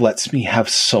lets me have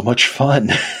so much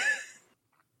fun.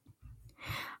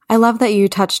 I love that you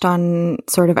touched on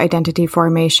sort of identity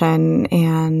formation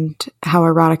and how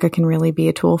erotica can really be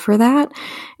a tool for that.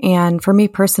 And for me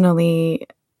personally,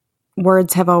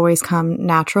 words have always come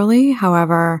naturally.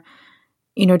 However,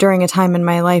 during a time in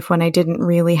my life when I didn't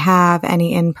really have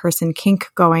any in-person kink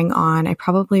going on, I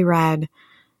probably read,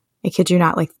 I kid you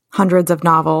not, like hundreds of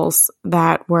novels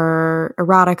that were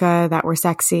erotica, that were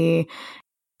sexy.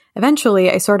 Eventually,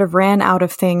 I sort of ran out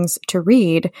of things to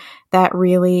read that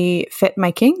really fit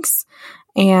my kinks.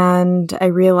 And I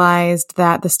realized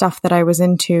that the stuff that I was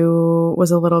into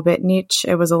was a little bit niche.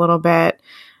 It was a little bit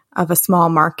of a small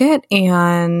market.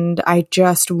 And I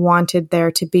just wanted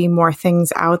there to be more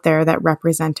things out there that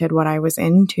represented what I was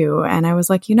into. And I was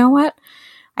like, you know what?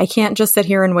 I can't just sit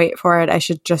here and wait for it. I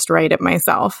should just write it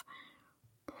myself.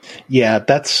 Yeah,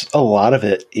 that's a lot of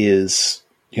it is,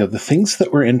 the things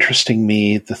that were interesting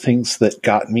me, the things that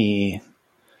got me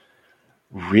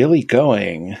really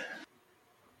going.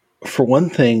 For one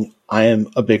thing, I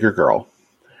am a bigger girl,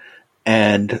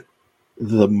 and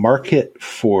the market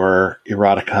for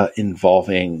erotica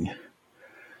involving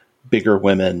bigger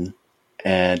women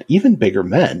and even bigger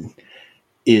men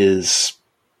is,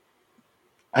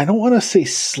 I don't want to say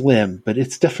slim, but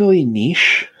it's definitely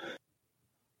niche.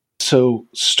 So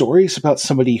stories about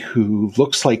somebody who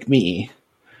looks like me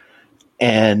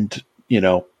and,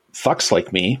 fucks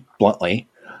like me, bluntly,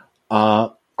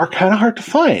 are kind of hard to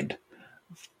find.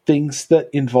 Things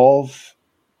that involve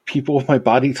people with my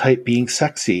body type being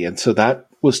sexy. And so that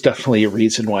was definitely a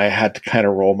reason why I had to kind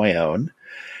of roll my own.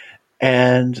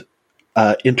 And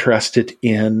interested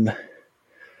in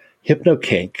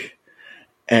hypno-kink.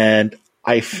 And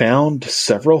I found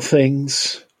several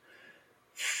things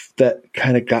that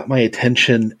kind of got my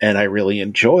attention and I really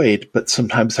enjoyed, but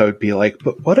sometimes I would be like,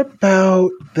 but what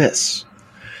about this?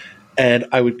 And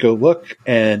I would go look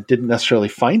and didn't necessarily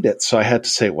find it. So I had to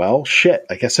say, well, shit,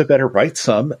 I guess I better write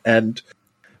some. And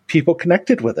people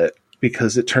connected with it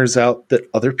because it turns out that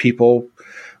other people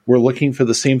were looking for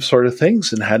the same sort of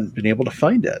things and hadn't been able to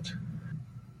find it.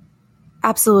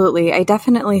 Absolutely. I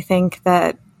definitely think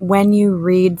that when you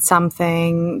read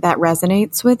something that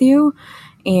resonates with you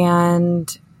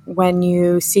and when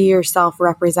you see yourself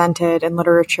represented in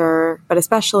literature, but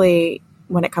especially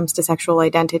when it comes to sexual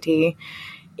identity,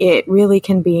 it really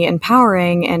can be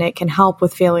empowering and it can help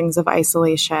with feelings of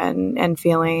isolation and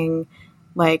feeling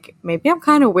like maybe I'm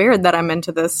kind of weird that I'm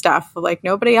into this stuff. Like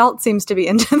nobody else seems to be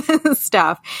into this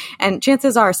stuff. And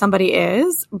chances are somebody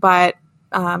is, but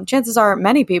chances are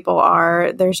many people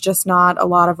are. There's just not a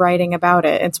lot of writing about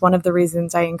it. It's one of the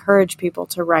reasons I encourage people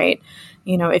to write.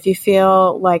 If you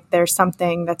feel like there's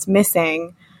something that's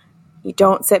missing, you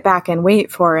don't sit back and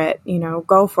wait for it.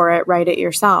 Go for it, write it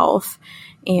yourself.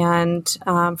 And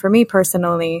for me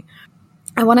personally,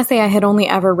 I want to say I had only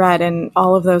ever read in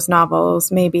all of those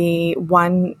novels maybe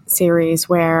one series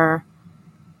where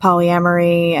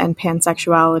polyamory and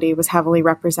pansexuality was heavily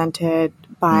represented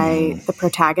by the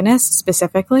protagonist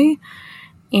specifically.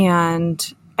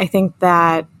 And I think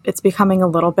that it's becoming a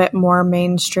little bit more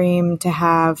mainstream to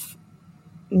have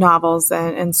novels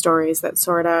and stories that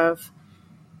sort of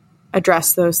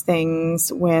address those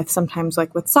things with sometimes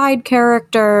like with side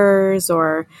characters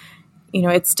or,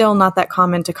 it's still not that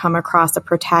common to come across a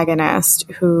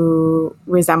protagonist who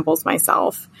resembles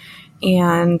myself.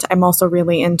 And I'm also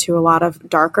really into a lot of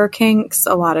darker kinks,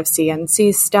 a lot of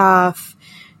CNC stuff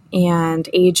and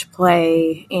age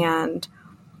play. And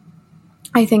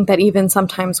I think that even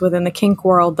sometimes within the kink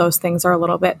world, those things are a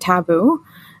little bit taboo.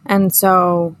 And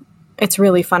so it's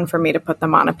really fun for me to put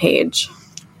them on a page.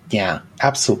 Yeah,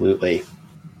 absolutely.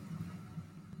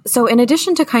 So in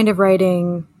addition to kind of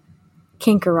writing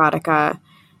kink erotica,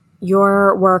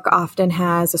 your work often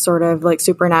has a sort of like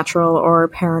supernatural or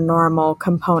paranormal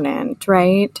component,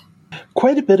 right?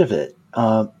 Quite a bit of it.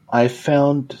 I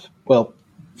found, well,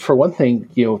 for one thing,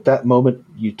 that moment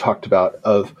you talked about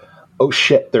of, oh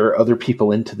shit, there are other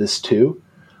people into this too.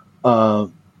 I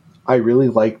really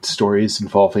liked stories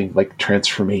involving like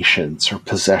transformations or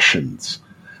possessions,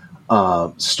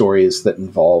 stories that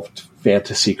involved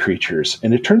fantasy creatures.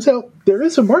 And it turns out there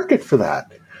is a market for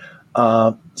that.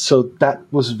 So that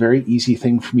was a very easy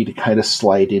thing for me to kind of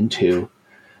slide into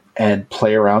and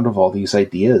play around with all these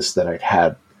ideas that I'd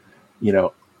had,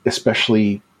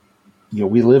 especially,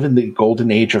 we live in the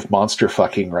golden age of monster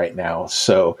fucking right now.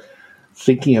 So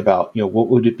thinking about, what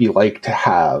would it be like to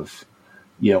have,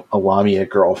 a Lamia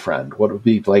girlfriend? What would it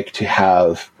be like to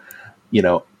have,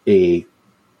 a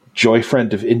joy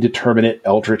friend of indeterminate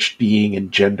eldritch being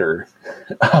and gender,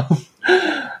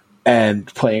 and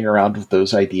playing around with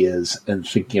those ideas and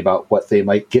thinking about what they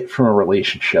might get from a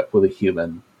relationship with a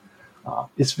human.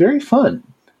 It's very fun.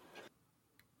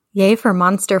 Yay for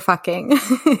monster fucking.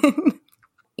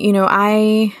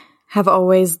 I have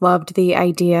always loved the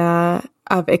idea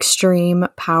of extreme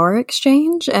power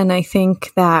exchange. And I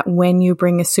think that when you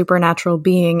bring a supernatural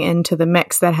being into the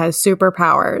mix that has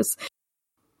superpowers,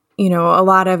 a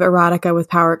lot of erotica with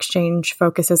power exchange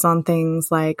focuses on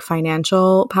things like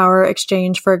financial power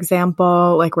exchange, for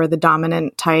example, like where the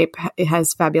dominant type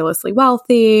has fabulously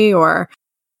wealthy, or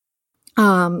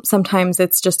sometimes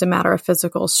it's just a matter of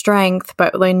physical strength.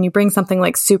 But when you bring something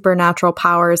like supernatural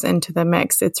powers into the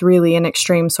mix, it's really an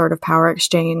extreme sort of power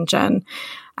exchange. And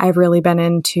I've really been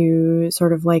into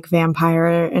sort of like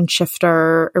vampire and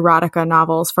shifter erotica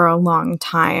novels for a long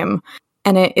time.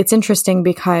 And it's interesting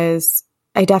because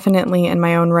I definitely in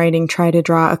my own writing try to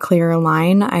draw a clear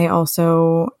line. I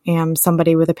also am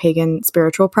somebody with a pagan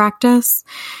spiritual practice,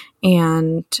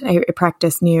 and I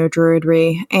practice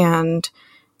neo-druidry. And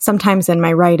sometimes in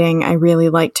my writing, I really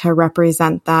like to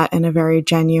represent that in a very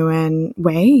genuine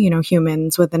way,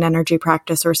 humans with an energy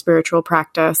practice or spiritual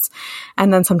practice.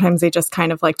 And then sometimes they just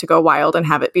kind of like to go wild and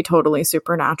have it be totally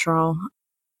supernatural.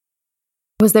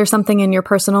 Was there something in your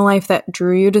personal life that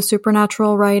drew you to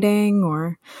supernatural writing,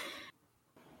 or?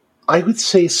 I would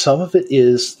say some of it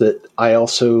is that I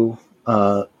also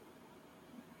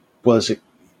was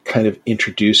kind of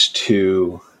introduced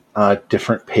to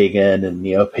different pagan and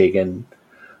neo-pagan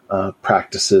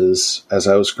practices as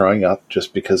I was growing up,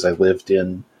 just because I lived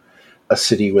in a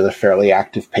city with a fairly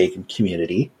active pagan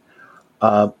community.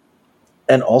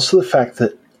 And also the fact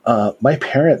that my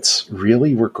parents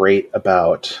really were great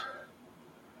about,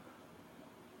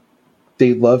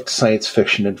 they loved science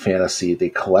fiction and fantasy. They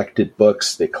collected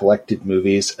books, they collected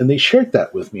movies, and they shared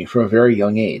that with me from a very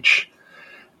young age.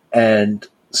 And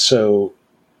so,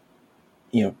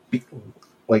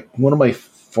 like one of my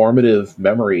formative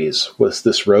memories was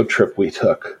this road trip we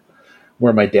took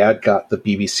where my dad got the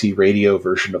BBC radio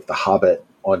version of The Hobbit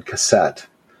on cassette,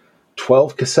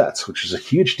 12 cassettes, which is a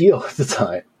huge deal at the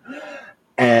time,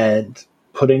 and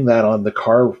putting that on the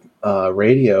car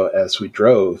radio as we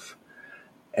drove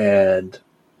and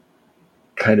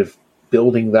kind of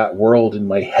building that world in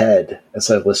my head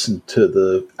as I listened to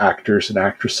the actors and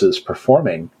actresses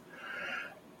performing.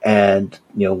 And,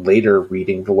 later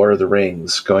reading The Lord of the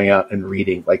Rings, going out and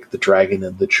reading like The Dragon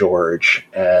and the George,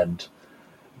 and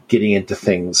getting into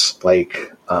things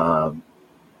like Ben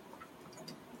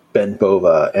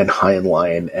Bova and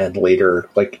Heinlein, and later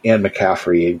like Anne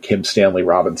McCaffrey and Kim Stanley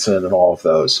Robinson and all of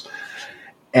those.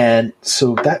 And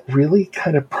so that really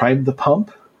kind of primed the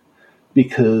pump,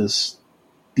 because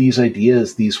these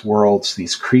ideas, these worlds,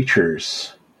 these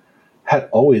creatures had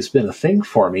always been a thing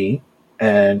for me.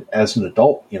 And as an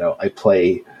adult, I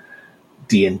play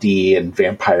D&D and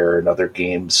Vampire and other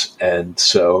games. And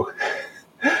so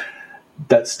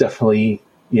that's definitely,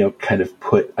 kind of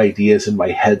put ideas in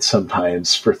my head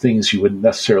sometimes for things you wouldn't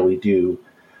necessarily do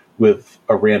with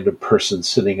a random person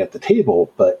sitting at the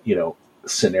table, but,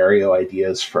 scenario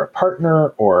ideas for a partner,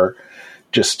 or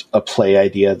just a play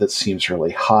idea that seems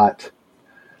really hot.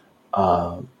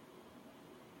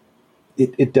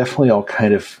 It definitely all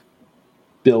kind of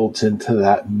builds into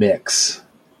that mix.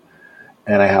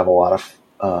 And I have a lot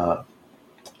of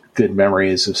good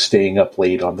memories of staying up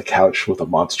late on the couch with a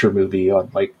monster movie on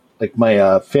like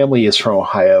my family is from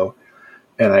Ohio,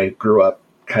 and I grew up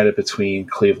kind of between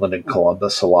Cleveland and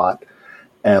Columbus a lot,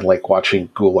 and like watching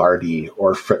Ghoulardi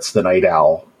or Fritz the Night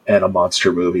Owl and a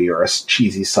monster movie or a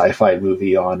cheesy sci-fi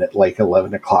movie on at like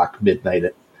 11 o'clock midnight,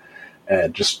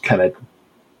 and just kind of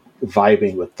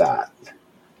vibing with that.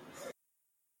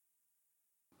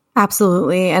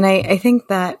 Absolutely. And I think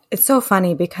that it's so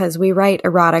funny because we write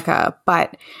erotica,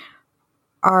 but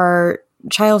our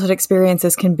childhood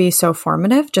experiences can be so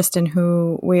formative just in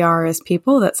who we are as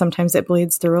people that sometimes it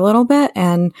bleeds through a little bit.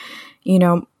 And,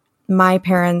 my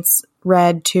parents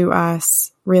read to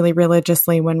us really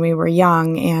religiously when we were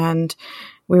young, and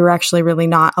we were actually really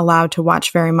not allowed to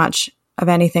watch very much of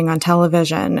anything on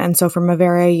television. And so from a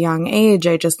very young age,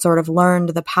 I just sort of learned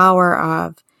the power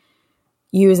of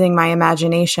using my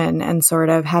imagination and sort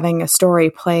of having a story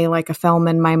play like a film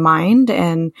in my mind.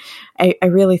 And I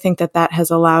really think that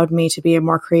has allowed me to be a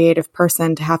more creative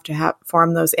person, to have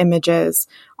form those images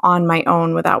on my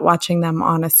own without watching them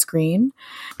on a screen.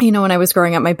 When I was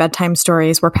growing up, my bedtime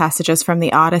stories were passages from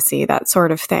the Odyssey, that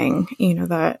sort of thing,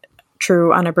 the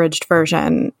true unabridged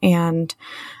version. And,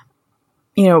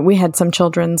 we had some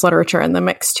children's literature in the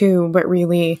mix too, but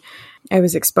really I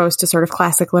was exposed to sort of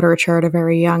classic literature at a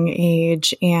very young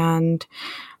age. And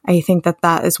I think that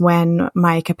that is when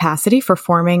my capacity for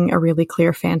forming a really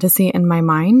clear fantasy in my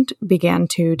mind began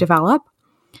to develop.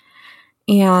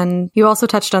 And you also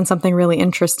touched on something really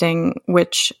interesting,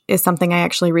 which is something I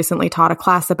actually recently taught a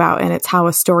class about, and it's how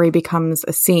a story becomes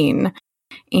a scene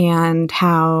and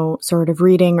how sort of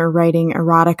reading or writing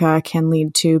erotica can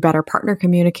lead to better partner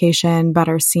communication,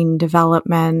 better scene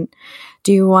development.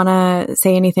 Do you want to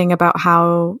say anything about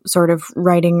how sort of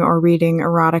writing or reading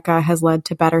erotica has led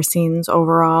to better scenes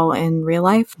overall in real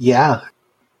life? Yeah.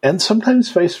 And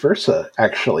sometimes vice versa,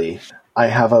 actually. I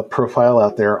have a profile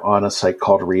out there on a site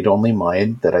called Read Only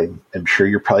Mine that I'm sure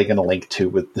you're probably going to link to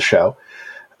with the show.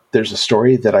 There's a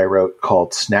story that I wrote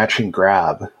called Snatch and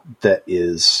Grab that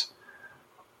is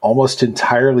almost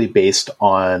entirely based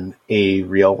on a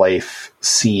real life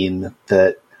scene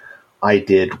that I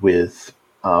did with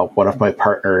one of my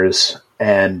partners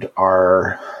and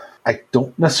I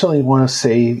don't necessarily want to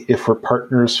say if we're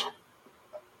partners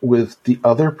with the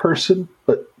other person,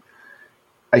 but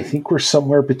I think we're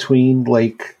somewhere between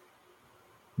like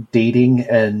dating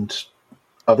and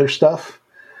other stuff.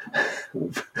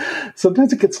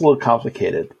 Sometimes it gets a little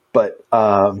complicated, but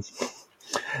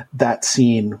that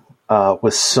scene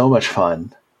was so much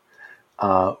fun.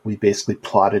 We basically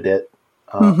plotted it.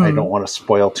 I don't want to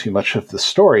spoil too much of the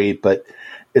story, but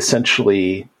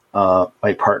essentially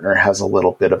my partner has a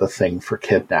little bit of a thing for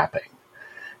kidnapping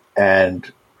and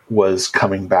was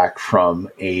coming back from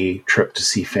a trip to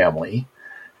see family.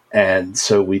 And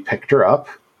so we picked her up,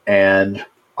 and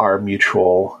our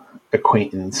mutual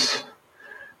acquaintance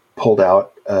pulled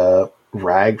out a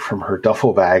rag from her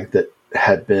duffel bag that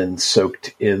had been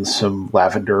soaked in some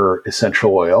lavender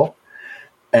essential oil.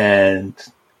 And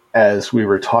as we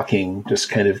were talking, just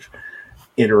kind of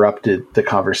interrupted the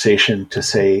conversation to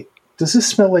say, "Does this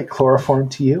smell like chloroform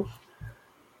to you?"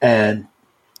 And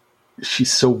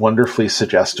she's so wonderfully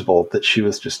suggestible that she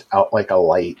was just out like a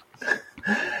light.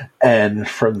 And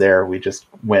from there, we just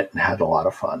went and had a lot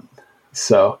of fun.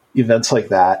 So events like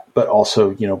that, but also,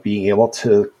 being able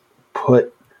to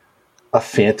put a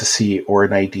fantasy or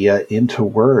an idea into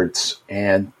words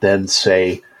and then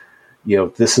say,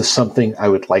 this is something I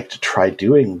would like to try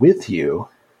doing with you.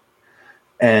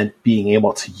 And being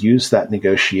able to use that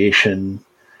negotiation,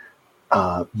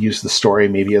 use the story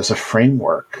maybe as a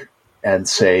framework and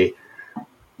say,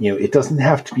 it doesn't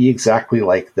have to be exactly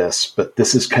like this, but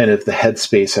this is kind of the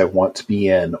headspace I want to be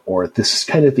in, or this is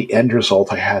kind of the end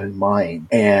result I had in mind.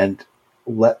 And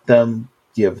let them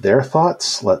give their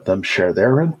thoughts, let them share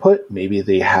their input. Maybe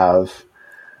they have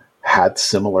had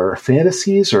similar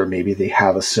fantasies, or maybe they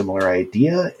have a similar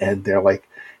idea, and they're like,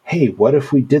 hey, what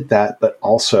if we did that, but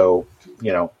also,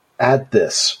 add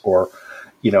this? Or,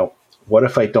 what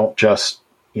if I don't just,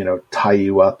 tie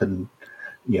you up and,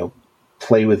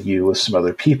 play with you with some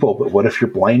other people, but what if you're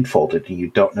blindfolded and you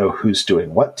don't know who's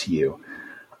doing what to you?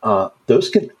 Those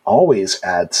can always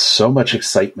add so much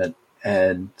excitement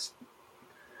and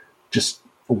just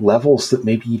levels that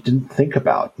maybe you didn't think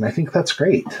about. And I think that's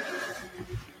great.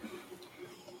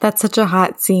 That's such a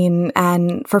hot scene.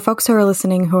 And for folks who are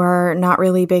listening who are not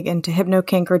really big into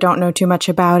hypnokink or don't know too much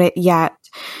about it yet,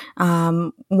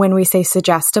 when we say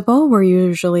suggestible, we're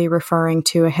usually referring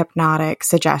to a hypnotic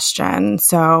suggestion.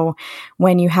 So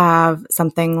when you have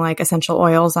something like essential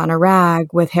oils on a rag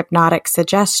with hypnotic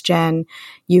suggestion,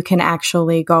 you can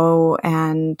actually go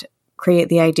and create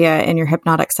the idea in your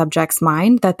hypnotic subject's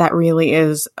mind that really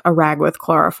is a rag with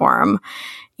chloroform.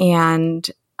 And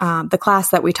the class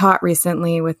that we taught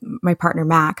recently with my partner,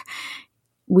 Mac,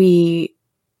 we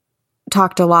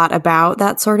talked a lot about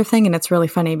that sort of thing. And it's really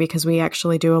funny because we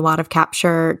actually do a lot of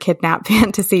capture kidnap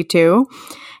fantasy too.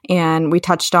 And we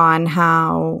touched on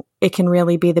how it can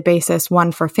really be the basis,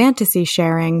 one, for fantasy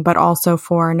sharing, but also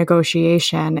for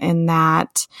negotiation in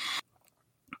that,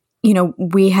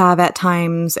 we have at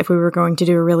times, if we were going to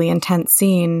do a really intense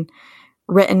scene,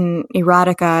 written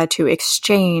erotica to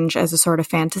exchange as a sort of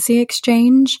fantasy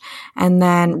exchange, and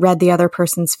then read the other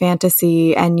person's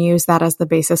fantasy and use that as the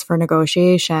basis for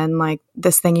negotiation. Like,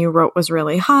 this thing you wrote was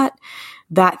really hot.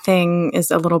 That thing is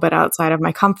a little bit outside of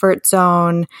my comfort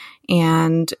zone,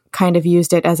 and kind of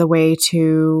used it as a way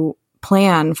to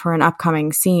plan for an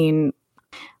upcoming scene,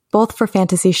 both for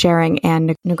fantasy sharing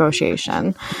and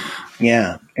negotiation.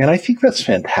 Yeah. And I think that's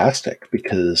fantastic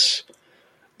because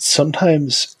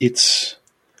sometimes it's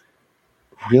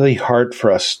really hard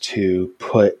for us to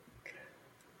put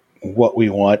what we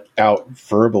want out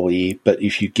verbally, but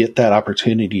if you get that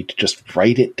opportunity to just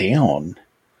write it down,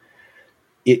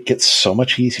 it gets so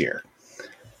much easier.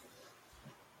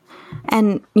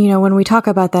 And, you know, when we talk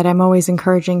about that, I'm always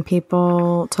encouraging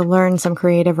people to learn some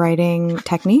creative writing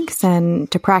techniques and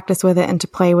to practice with it and to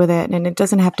play with it. And it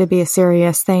doesn't have to be a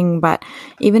serious thing, but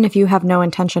even if you have no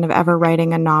intention of ever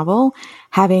writing a novel,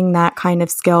 having that kind of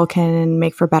skill can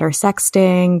make for better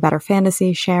sexting, better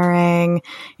fantasy sharing.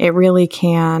 It really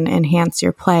can enhance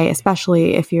your play,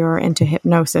 especially if you're into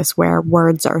hypnosis where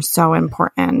words are so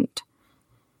important.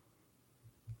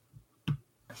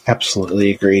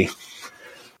 Absolutely agree.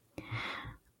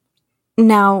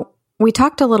 Now, we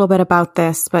talked a little bit about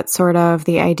this, but sort of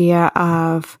the idea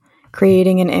of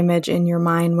creating an image in your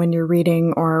mind when you're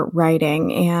reading or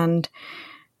writing. And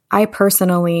I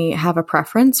personally have a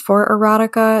preference for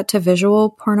erotica to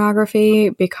visual pornography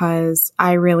because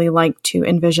I really like to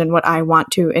envision what I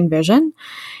want to envision.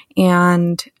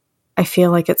 And I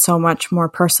feel like it's so much more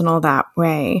personal that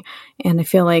way. And I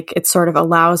feel like it sort of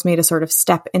allows me to sort of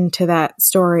step into that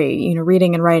story. You know,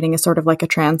 reading and writing is sort of like a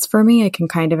trance for me. I can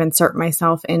kind of insert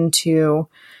myself into,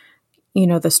 you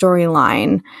know, the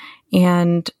storyline.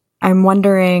 And I'm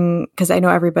wondering, because I know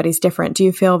everybody's different, do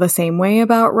you feel the same way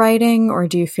about writing, or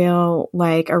do you feel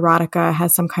like erotica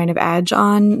has some kind of edge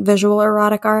on visual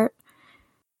erotic art?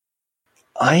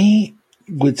 I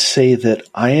would say that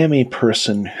I am a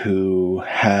person who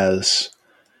has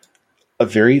a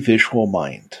very visual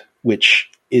mind, which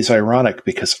is ironic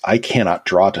because I cannot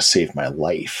draw to save my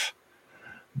life.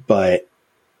 But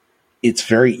it's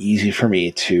very easy for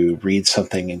me to read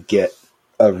something and get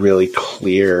a really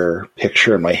clear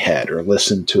picture in my head, or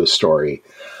listen to a story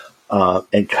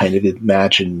and kind of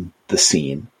imagine the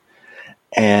scene.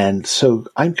 And so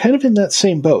I'm kind of in that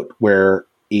same boat where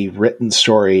a written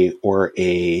story or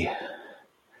a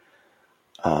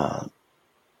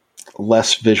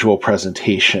less visual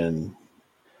presentation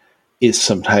is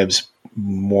sometimes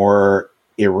more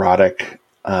erotic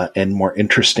and more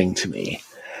interesting to me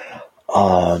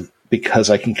because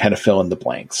I can kind of fill in the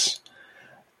blanks.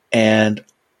 And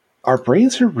our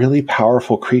brains are really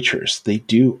powerful creatures. They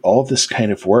do all this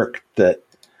kind of work that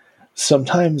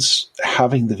sometimes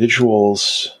having the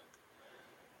visuals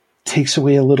takes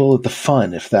away a little of the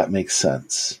fun, if that makes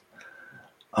sense.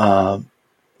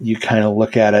 You kind of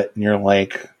look at it and you're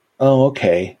like, oh,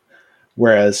 okay.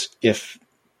 Whereas if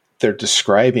they're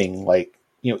describing, like,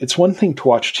 you know, it's one thing to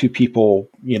watch two people,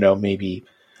 you know, maybe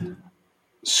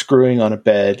screwing on a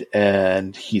bed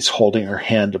and he's holding her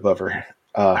hand above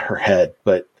her head.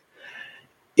 But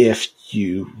if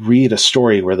you read a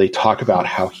story where they talk about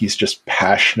how he's just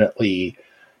passionately,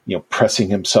 you know, pressing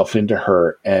himself into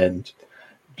her and,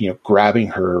 you know, grabbing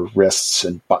her wrists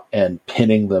and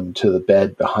pinning them to the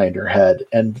bed behind her head.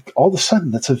 And all of a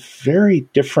sudden, that's a very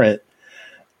different,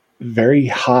 very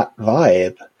hot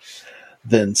vibe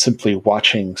than simply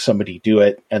watching somebody do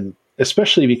it. And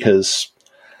especially because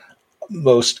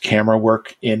most camera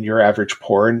work in your average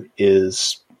porn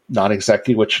is not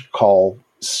exactly what you'd call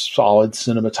solid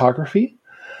cinematography.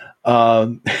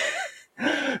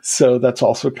 So that's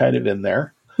also kind of in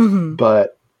there. Mm-hmm.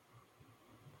 But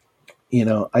you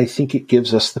know, I think it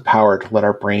gives us the power to let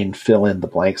our brain fill in the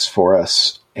blanks for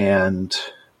us. And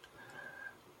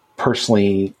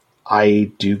personally, I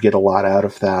do get a lot out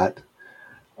of that.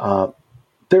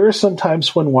 There are some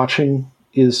times when watching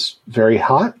is very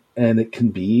hot and it can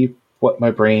be what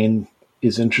my brain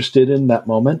is interested in that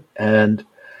moment. And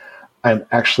I'm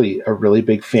actually a really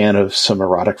big fan of some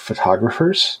erotic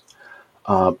photographers.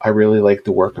 I really like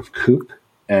the work of Coop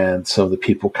and some of the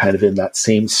people kind of in that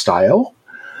same style.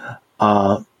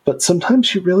 But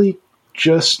sometimes you really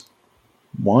just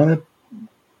want to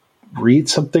read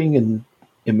something and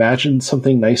imagine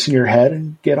something nice in your head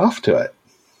and get off to it.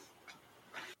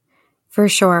 For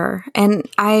sure. And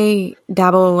I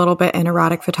dabble a little bit in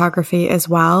erotic photography as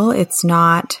well. It's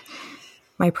not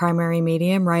my primary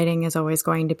medium. Writing is always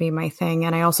going to be my thing.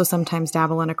 And I also sometimes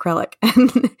dabble in acrylic.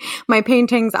 And my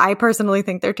paintings, I personally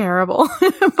think they're terrible.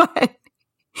 But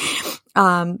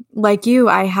like you,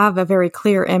 I have a very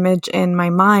clear image in my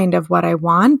mind of what I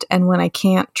want. And when I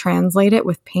can't translate it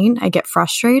with paint, I get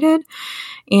frustrated.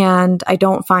 And I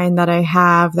don't find that I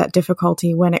have that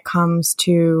difficulty when it comes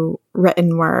to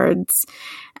written words.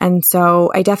 And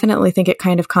so I definitely think it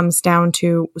kind of comes down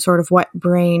to sort of what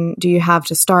brain do you have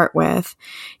to start with.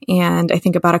 And I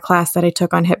think about a class that I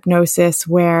took on hypnosis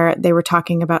where they were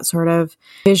talking about sort of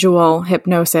visual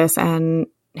hypnosis and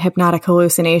hypnotic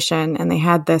hallucination. And they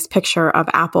had this picture of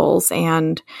apples,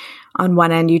 and on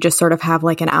one end, you just sort of have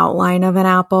like an outline of an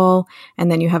apple, and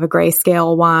then you have a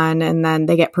grayscale one, and then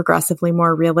they get progressively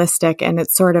more realistic. And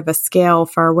it's sort of a scale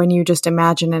for when you just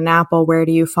imagine an apple, where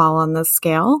do you fall on the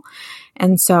scale?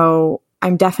 And so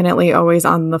I'm definitely always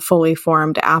on the fully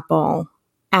formed apple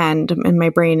end. In my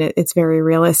brain, it's very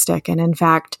realistic. And in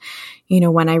fact,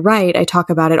 when I write, I talk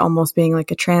about it almost being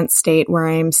like a trance state where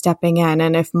I'm stepping in.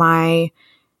 And if my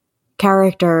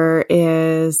character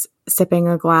is sipping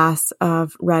a glass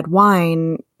of red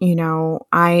wine,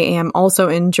 I am also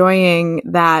enjoying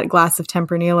that glass of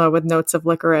Tempranillo with notes of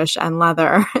licorice and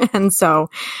leather. And so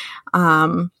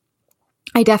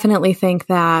I definitely think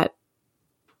that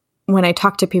when I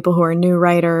talk to people who are new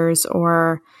writers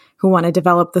or who want to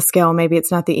develop the skill, maybe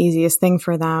it's not the easiest thing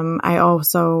for them. I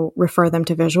also refer them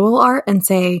to visual art and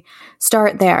say,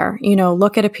 start there,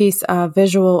 look at a piece of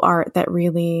visual art that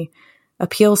really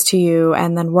appeals to you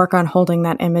and then work on holding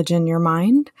that image in your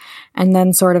mind and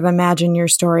then sort of imagine your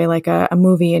story like a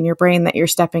movie in your brain that you're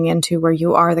stepping into where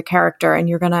you are the character and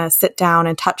you're going to sit down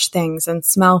and touch things and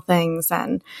smell things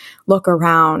and look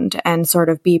around and sort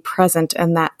of be present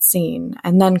in that scene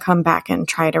and then come back and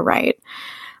try to write.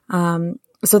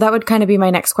 So that would kind of be my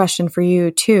next question for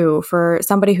you too, for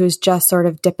somebody who's just sort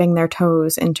of dipping their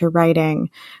toes into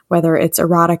writing, whether it's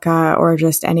erotica or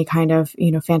just any kind of,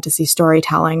 fantasy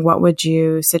storytelling. What would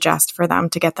you suggest for them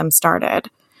to get them started?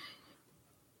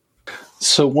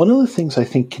 So one of the things I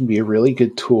think can be a really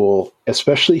good tool,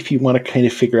 especially if you want to kind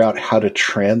of figure out how to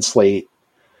translate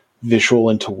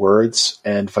visual into words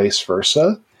and vice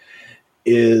versa,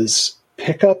 is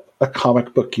pick up a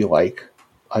comic book you like.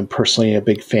 I'm personally a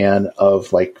big fan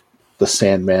of like The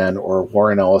Sandman or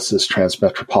Warren Ellis's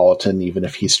Transmetropolitan, even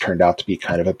if he's turned out to be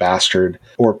kind of a bastard,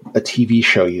 or a TV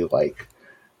show you like.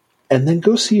 And then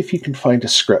go see if you can find a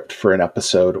script for an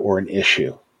episode or an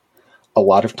issue. A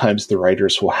lot of times the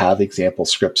writers will have example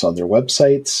scripts on their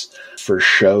websites for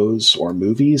shows or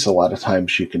movies. A lot of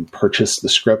times you can purchase the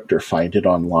script or find it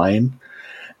online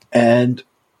and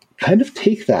kind of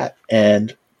take that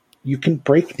and you can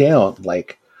break down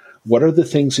like, what are the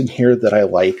things in here that I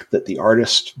like that the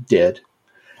artist did?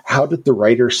 How did the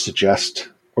writer suggest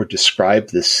or describe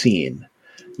this scene?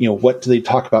 What do they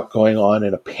talk about going on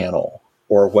in a panel?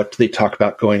 Or what do they talk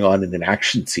about going on in an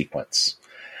action sequence?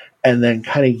 And then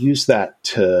kind of use that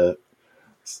to,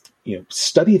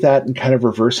 study that and kind of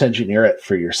reverse engineer it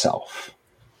for yourself.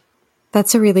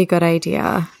 That's a really good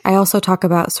idea. I also talk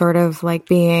about sort of like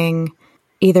being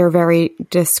either very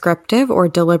descriptive or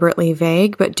deliberately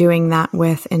vague, but doing that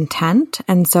with intent.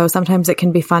 And so sometimes it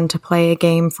can be fun to play a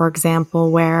game, for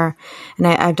example, where, and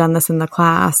I've done this in the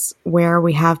class, where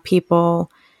we have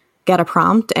people get a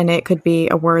prompt and it could be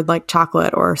a word like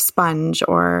chocolate or sponge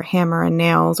or hammer and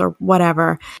nails or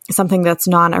whatever, something that's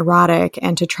non-erotic,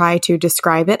 and to try to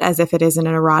describe it as if it is an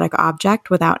erotic object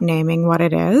without naming what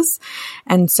it is.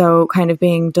 And so kind of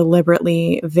being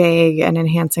deliberately vague and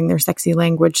enhancing their sexy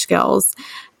language skills.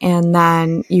 And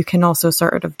then you can also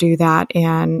sort of do that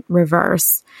in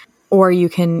reverse. Or you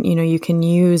can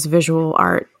use visual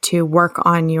art to work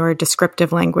on your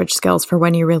descriptive language skills for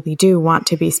when you really do want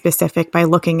to be specific by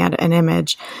looking at an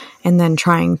image and then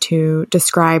trying to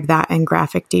describe that in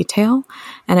graphic detail.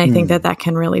 And I think that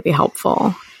can really be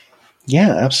helpful.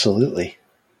 Yeah, absolutely.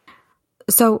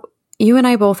 So you and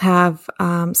I both have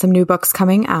some new books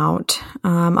coming out.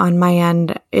 On my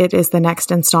end, it is the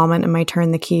next installment in my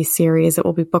Turn the Key series. It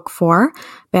will be book 4,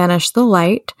 Banish the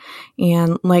Light.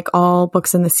 And like all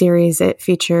books in the series, it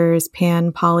features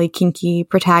pan, poly, kinky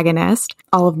protagonist.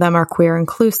 All of them are queer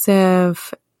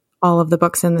inclusive. All of the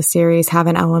books in the series have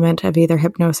an element of either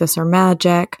hypnosis or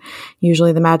magic.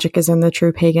 Usually the magic is in the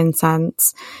true pagan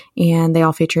sense, and they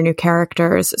all feature new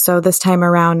characters. So this time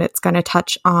around, it's going to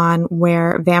touch on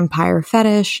where vampire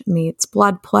fetish meets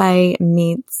blood play,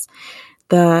 meets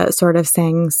the sort of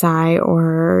sang-sai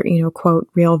or, quote,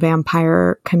 real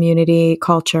vampire community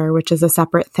culture, which is a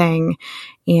separate thing.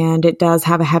 And it does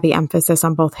have a heavy emphasis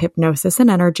on both hypnosis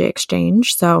and energy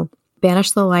exchange. So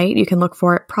Banish the Light, you can look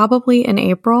for it probably in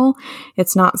April.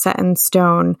 It's not set in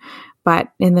stone,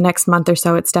 but in the next month or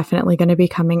so, it's definitely going to be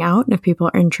coming out. And if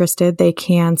people are interested, they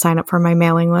can sign up for my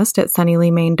mailing list at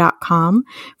sunnyleemain.com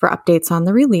for updates on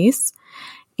the release.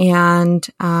 And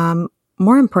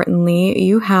more importantly,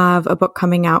 you have a book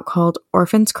coming out called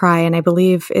Orphans Cry, and I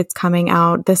believe it's coming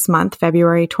out this month,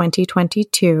 February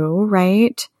 2022,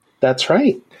 right? That's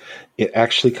right. It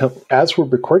actually as we're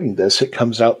recording this, it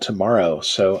comes out tomorrow.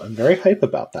 So I'm very hype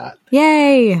about that.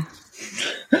 Yay!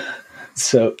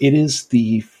 So it is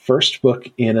the first book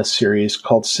in a series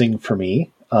called Sing for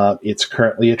Me. It's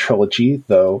currently a trilogy,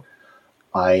 though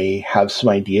I have some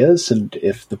ideas. And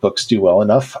if the books do well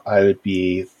enough, I would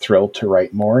be thrilled to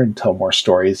write more and tell more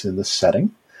stories in this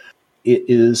setting. It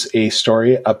is a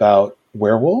story about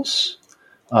werewolves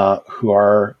who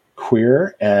are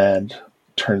queer and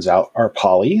turns out are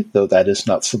poly, though that is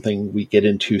not something we get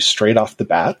into straight off the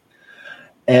bat.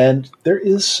 And there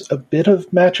is a bit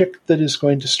of magic that is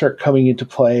going to start coming into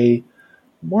play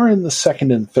more in the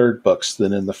second and third books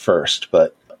than in the first.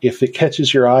 But if it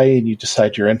catches your eye and you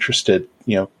decide you're interested,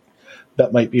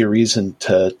 that might be a reason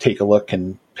to take a look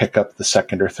and pick up the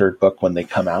second or third book when they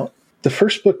come out. The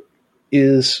first book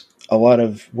is a lot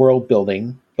of world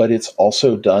building, but it's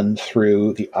also done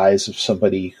through the eyes of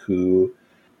somebody who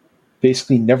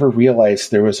basically never realized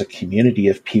there was a community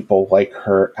of people like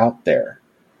her out there,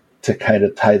 to kind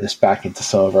of tie this back into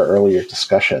some of our earlier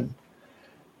discussion.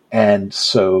 And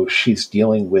so she's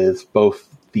dealing with both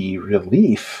the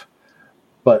relief,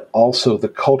 but also the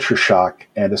culture shock,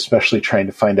 and especially trying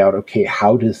to find out, okay,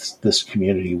 how does this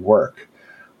community work?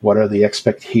 What are the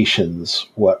expectations?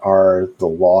 What are the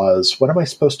laws? What am I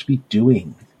supposed to be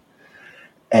doing?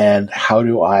 And how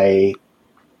do I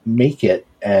make it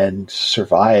and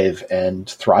survive and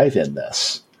thrive in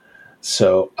this?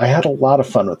 So I had a lot of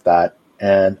fun with that,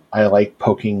 and I like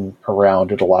poking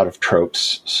around at a lot of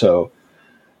tropes. So,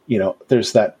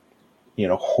 there's that,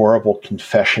 horrible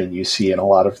confession you see in a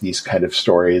lot of these kind of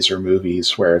stories or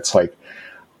movies where it's like,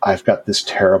 I've got this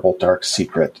terrible dark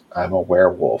secret. I'm a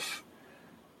werewolf.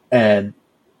 And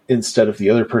instead of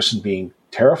the other person being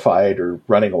terrified or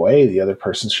running away, the other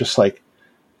person's just like,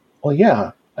 well,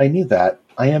 yeah, I knew that.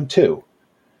 I am too.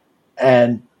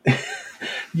 And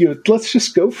let's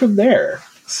just go from there.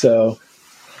 So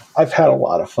I've had a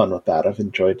lot of fun with that. I've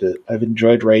enjoyed it. I've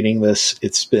enjoyed writing this.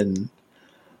 It's been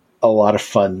a lot of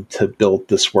fun to build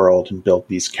this world and build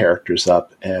these characters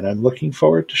up, and I'm looking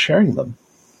forward to sharing them.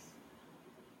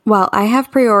 Well, I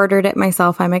have pre-ordered it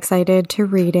myself. I'm excited to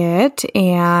read it,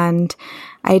 and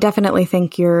I definitely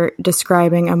think you're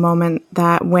describing a moment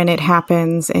that when it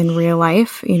happens in real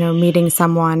life, meeting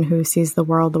someone who sees the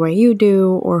world the way you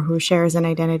do or who shares an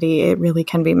identity, it really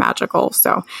can be magical.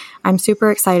 So I'm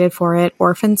super excited for it.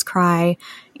 Orphans Cry.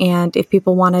 And if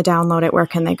people want to download it, where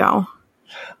can they go?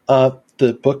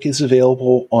 The book is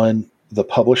available on the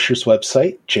publisher's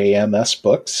website, JMS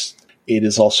Books. It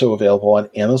is also available on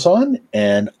Amazon,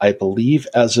 and I believe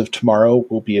as of tomorrow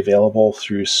will be available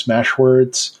through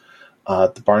Smashwords,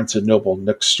 the Barnes & Noble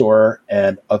Nook Store,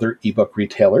 and other ebook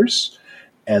retailers.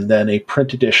 And then a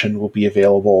print edition will be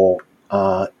available,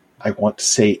 I want to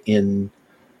say in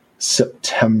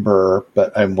September,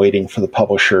 but I'm waiting for the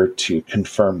publisher to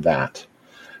confirm that.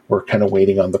 We're kind of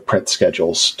waiting on the print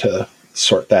schedules to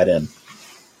sort that in.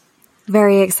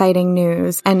 Very exciting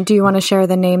news. And do you want to share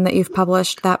the name that you've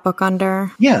published that book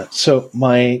under? Yeah. So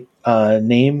my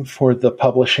name for the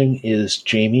publishing is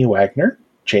Jamie Wagner,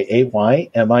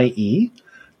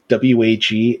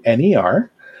 JaymieWagner,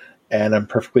 and I'm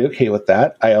perfectly okay with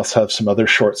that. I also have some other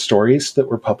short stories that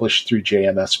were published through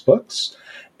JMS Books,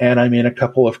 and I'm in a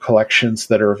couple of collections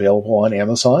that are available on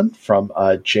Amazon from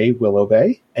J.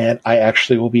 Willowbay. And I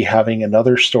actually will be having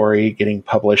another story getting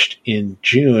published in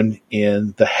June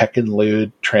in the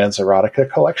Heckenlude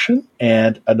Transerotica collection,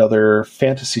 and another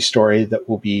fantasy story that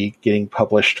will be getting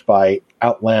published by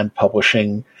Outland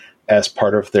Publishing as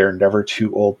part of their Never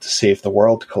Too Old to Save the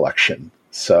World collection.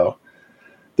 So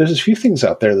there's a few things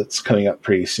out there that's coming up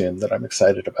pretty soon that I'm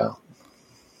excited about.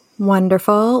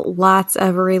 Wonderful. Lots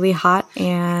of really hot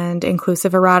and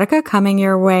inclusive erotica coming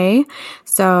your way.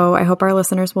 So I hope our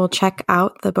listeners will check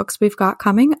out the books we've got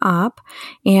coming up.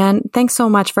 And thanks so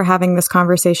much for having this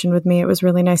conversation with me. It was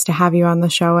really nice to have you on the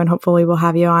show, and hopefully we'll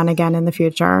have you on again in the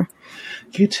future.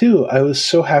 You too. I was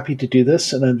so happy to do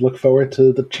this, and I look forward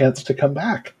to the chance to come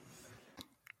back.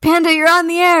 Panda, you're on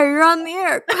the air. You're on the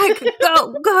air. Quick,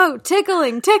 go.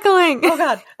 Tickling. Oh,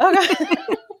 God.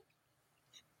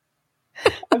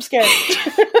 I'm scared.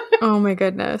 Oh my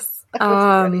goodness.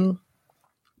 All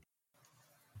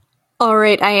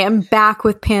right. I am back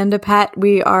with Panda Pet.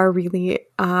 We are really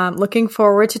looking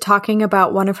forward to talking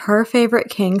about one of her favorite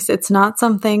kinks. It's not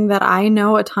something that I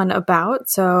know a ton about,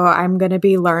 so I'm going to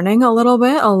be learning a little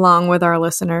bit along with our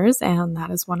listeners, and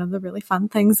that is one of the really fun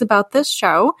things about this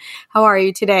show. How are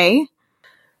you today?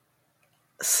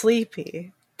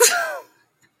 Sleepy.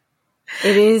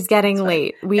 It is getting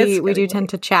late. We do tend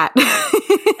to chat.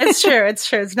 It's true.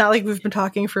 It's not like we've been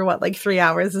talking for 3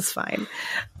 hours. It's fine.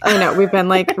 I know. We've been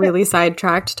really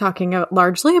sidetracked talking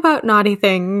largely about naughty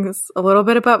things, a little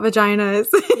bit about vaginas.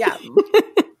 Yeah.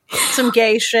 Some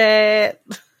gay shit.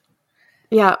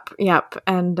 Yep.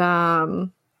 And,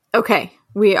 okay.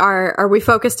 Are we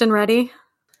focused and ready?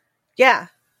 Yeah.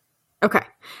 Okay.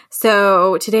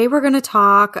 So today we're going to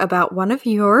talk about one of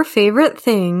your favorite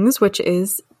things, which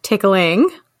is tickling.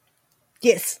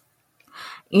 Yes.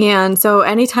 And so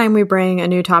anytime we bring a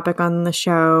new topic on the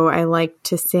show, I like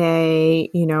to say,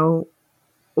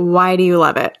 why do you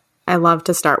love it? I love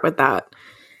to start with that.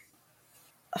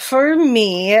 For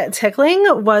me, tickling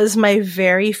was my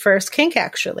very first kink,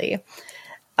 actually.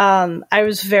 I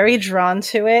was very drawn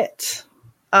to it.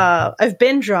 I've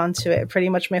been drawn to it pretty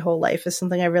much my whole life. It's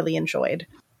something I really enjoyed.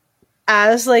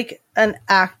 As like an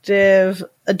active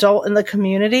adult in the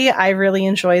community, I really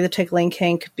enjoy the tickling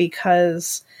kink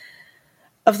because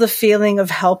of the feeling of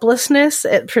helplessness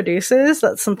it produces.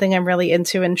 That's something I'm really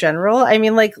into in general. I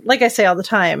mean, like I say all the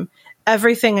time,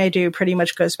 everything I do pretty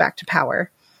much goes back to power.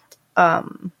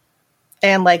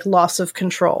 And like loss of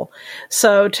control.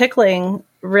 So tickling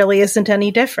really isn't any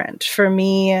different. For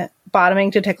me, bottoming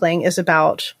to tickling is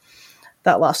about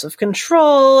that loss of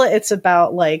control. It's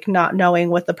about like not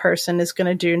knowing what the person is going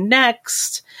to do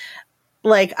next.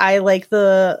 Like I like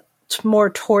the more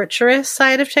torturous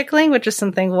side of tickling, which is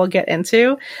something we'll get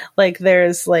into. Like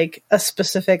there's like a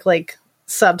specific like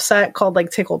subset called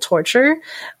like tickle torture,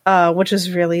 which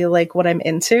is really like what I'm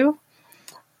into.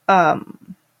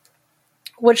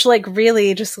 Which like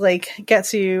really just like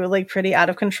gets you like pretty out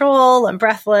of control and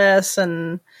breathless,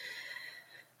 and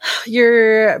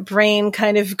your brain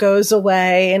kind of goes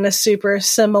away in a super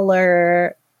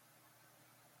similar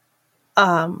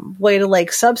way to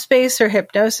like subspace or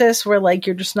hypnosis, where like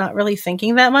you're just not really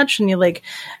thinking that much and you're like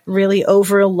really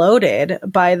overloaded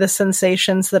by the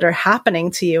sensations that are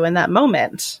happening to you in that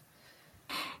moment.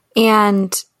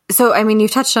 And so, I mean,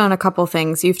 you've touched on a couple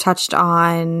things. You've touched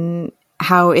on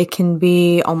how it can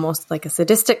be almost like a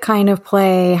sadistic kind of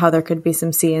play, how there could be some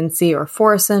CNC or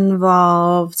force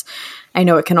involved. I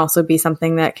know it can also be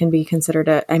something that can be considered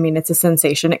it's a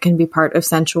sensation. It can be part of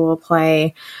sensual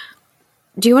play.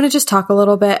 Do you want to just talk a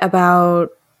little bit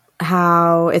about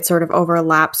how it sort of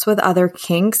overlaps with other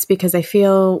kinks? Because I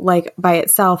feel like by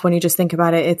itself, when you just think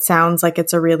about it, it sounds like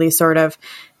it's a really sort of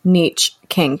niche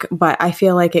kink, but I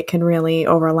feel like it can really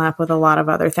overlap with a lot of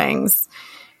other things.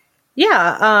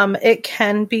 Yeah, it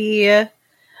can be a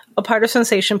part of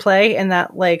sensation play in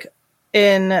that, like,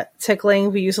 in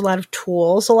tickling, we use a lot of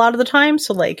tools a lot of the time.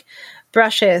 So, like,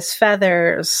 brushes,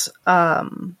 feathers,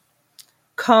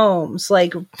 combs,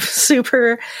 like,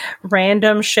 super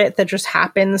random shit that just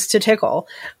happens to tickle.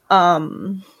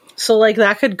 So, like,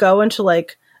 that could go into,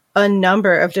 like, a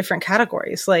number of different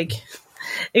categories. Like,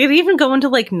 it could even go into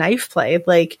like knife play.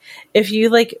 Like if you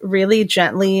like really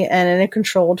gently and in a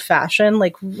controlled fashion,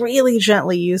 like really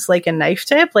gently use like a knife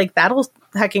tip, like that'll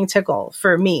hecking tickle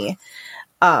for me.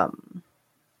 I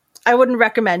wouldn't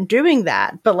recommend doing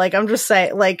that, but like I'm just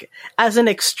saying, like as an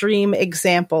extreme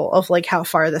example of like how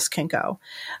far this can go.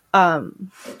 But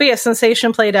yeah,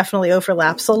 sensation play definitely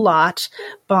overlaps a lot.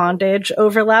 Bondage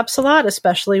overlaps a lot,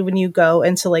 especially when you go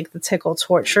into like the tickle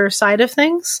torture side of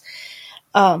things.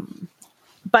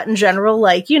 But in general,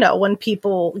 like, you know, when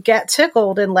people get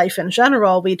tickled in life in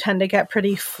general, we tend to get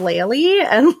pretty flaily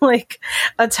and like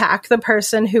attack the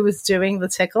person who is doing the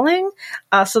tickling.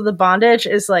 So the bondage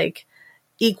is like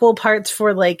equal parts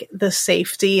for like the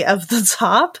safety of the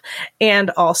top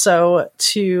and also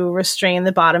to restrain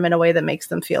the bottom in a way that makes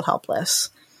them feel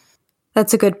helpless.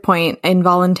 That's a good point.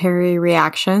 Involuntary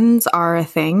reactions are a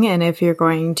thing, and if you're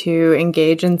going to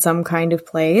engage in some kind of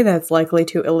play that's likely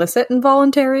to elicit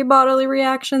involuntary bodily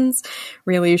reactions,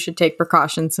 really you should take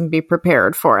precautions and be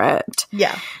prepared for it.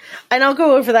 Yeah. And I'll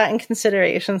go over that in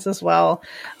considerations as well.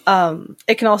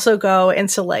 It can also go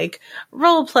into like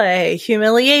role play,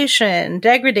 humiliation,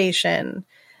 degradation.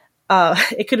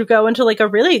 It could go into like a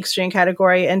really extreme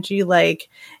category and do like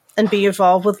and be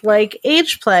involved with like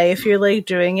age play if you're like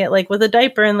doing it like with a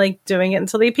diaper and like doing it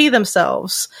until they pee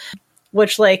themselves,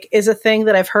 which like is a thing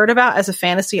that I've heard about as a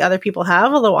fantasy other people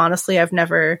have, although honestly I've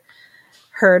never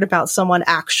heard about someone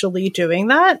actually doing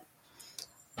that.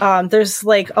 There's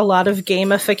like a lot of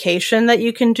gamification that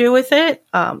you can do with it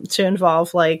to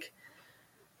involve like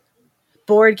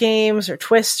board games or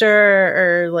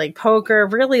Twister or like poker,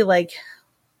 really like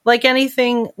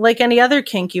anything, like any other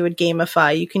kink you would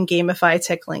gamify, you can gamify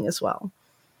tickling as well.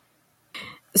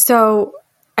 So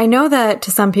I know that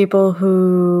to some people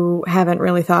who haven't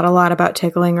really thought a lot about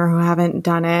tickling or who haven't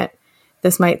done it,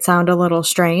 this might sound a little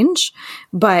strange,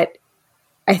 but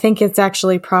I think it's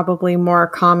actually probably more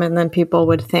common than people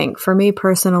would think. For me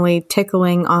personally,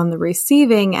 tickling on the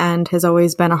receiving end has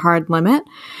always been a hard limit.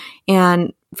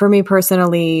 And for me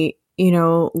personally, you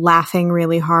know, laughing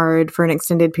really hard for an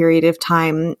extended period of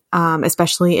time,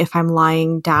 especially if I'm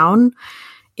lying down,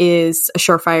 is a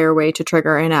surefire way to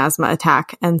trigger an asthma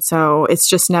attack. And so it's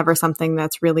just never something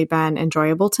that's really been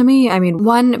enjoyable to me. I mean,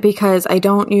 one, because I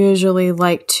don't usually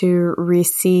like to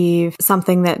receive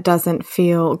something that doesn't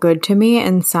feel good to me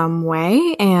in some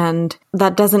way. And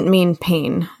that doesn't mean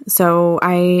pain. So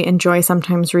I enjoy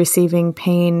sometimes receiving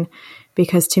pain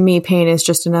because to me, pain is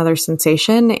just another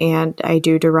sensation, and I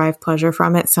do derive pleasure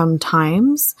from it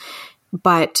sometimes.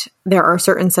 But there are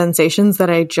certain sensations that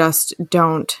I just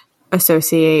don't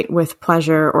associate with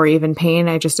pleasure or even pain.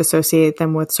 I just associate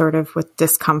them with with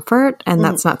discomfort, and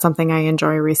that's not something I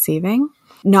enjoy receiving.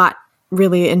 Not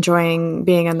really enjoying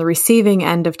being on the receiving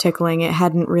end of tickling. It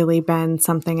hadn't really been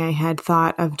something I had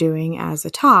thought of doing as a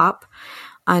top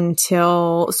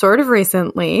until sort of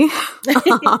recently.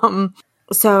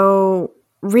 So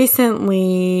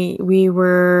recently we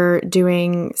were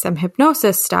doing some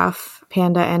hypnosis stuff,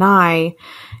 Panda and I,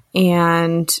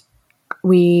 and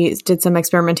we did some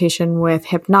experimentation with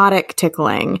hypnotic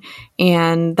tickling,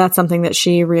 and that's something that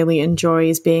she really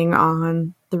enjoys being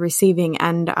on the receiving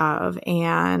end of.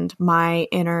 And my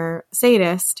inner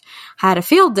sadist had a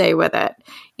field day with it,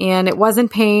 and it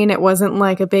wasn't pain. It wasn't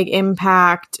like a big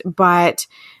impact, but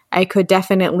I could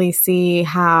definitely see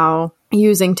how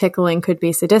using tickling could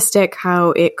be sadistic,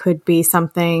 how it could be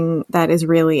something that is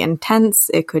really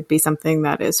intense. It could be something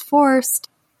that is forced.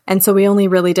 And so we only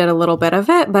really did a little bit of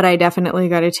it, but I definitely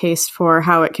got a taste for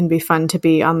how it can be fun to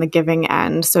be on the giving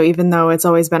end. So even though it's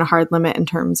always been a hard limit in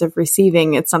terms of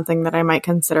receiving, it's something that I might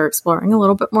consider exploring a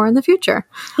little bit more in the future.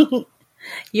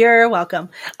 You're welcome.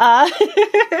 And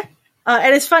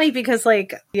it's funny because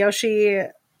like Yoshi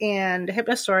and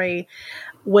Hypnostory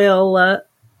will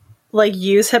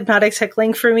use hypnotic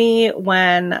tickling for me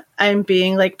when I'm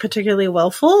being like particularly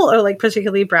willful or like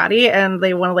particularly bratty and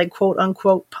they want to like quote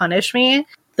unquote punish me.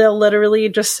 They'll literally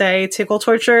just say tickle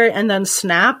torture and then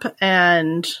snap,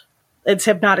 and it's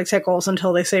hypnotic tickles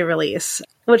until they say release,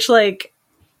 which like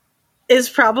is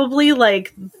probably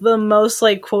like the most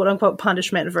like quote unquote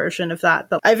punishment version of that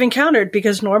I've encountered,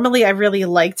 because normally I really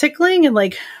like tickling and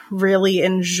like really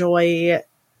enjoy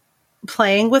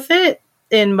playing with it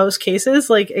in most cases,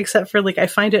 like, except for like, I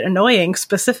find it annoying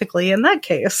specifically in that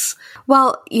case.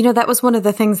 Well, that was one of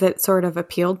the things that sort of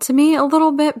appealed to me a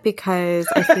little bit, because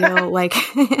I feel like,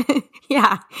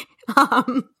 yeah,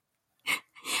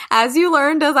 as you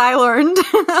learned, as I learned,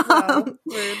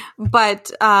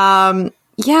 but,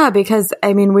 yeah, because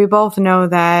I mean, we both know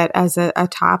that as a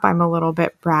top, I'm a little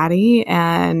bit bratty,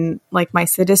 and like my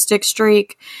sadistic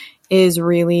streak is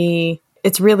really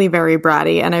very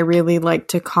bratty, and I really like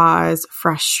to cause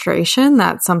frustration.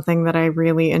 That's something that I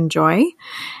really enjoy,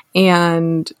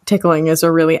 and tickling is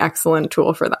a really excellent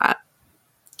tool for that.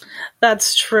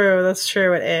 That's true.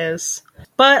 It is.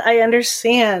 But I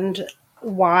understand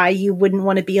why you wouldn't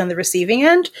want to be on the receiving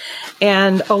end.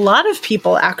 And a lot of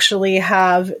people actually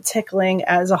have tickling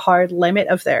as a hard limit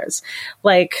of theirs.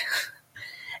 Like,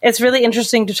 it's really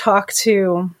interesting to talk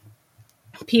to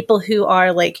people who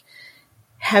are like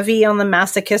heavy on the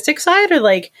masochistic side, or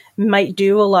like might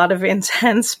do a lot of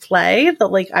intense play that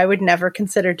like I would never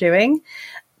consider doing,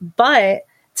 but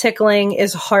tickling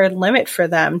is a hard limit for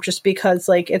them just because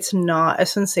like it's not a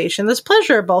sensation that's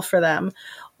pleasurable for them,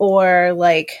 or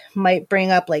like might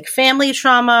bring up like family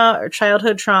trauma or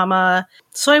childhood trauma.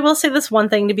 So I will say this one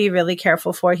thing to be really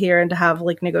careful for here and to have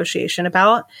like negotiation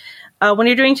about when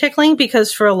you're doing tickling,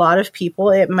 because for a lot of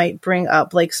people it might bring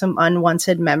up like some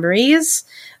unwanted memories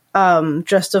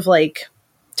just of like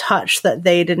touch that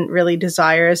they didn't really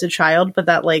desire as a child, but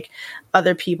that like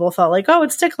other people thought like, oh,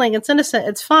 it's tickling, it's innocent,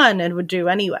 it's fun, and would do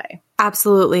anyway.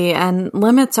 Absolutely. And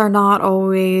limits are not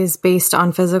always based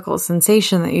on physical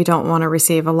sensation that you don't want to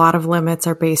receive. A lot of limits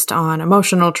are based on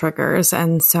emotional triggers.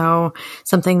 And so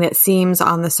something that seems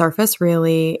on the surface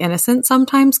really innocent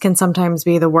sometimes can sometimes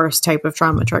be the worst type of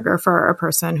trauma trigger for a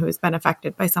person who's been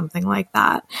affected by something like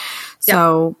that.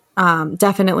 So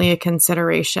definitely a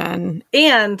consideration.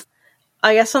 And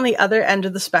I guess on the other end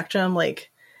of the spectrum, like,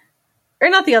 or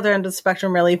not the other end of the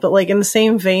spectrum really, but like in the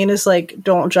same vein as like,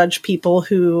 don't judge people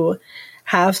who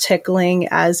have tickling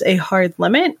as a hard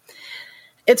limit.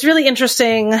 It's really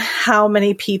interesting how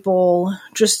many people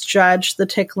just judge the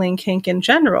tickling kink in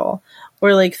general,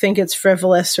 or like think it's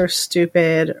frivolous or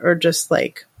stupid, or just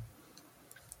like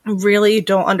really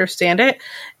don't understand it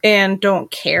and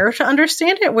don't care to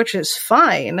understand it, which is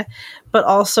fine, but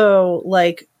also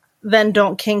like then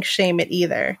don't kink shame it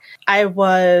either. I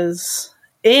was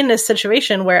in a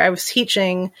situation where I was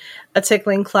teaching a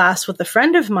tickling class with a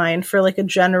friend of mine for like a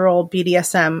general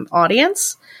BDSM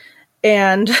audience,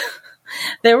 and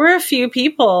there were a few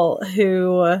people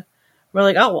who were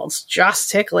like, oh, well, it's just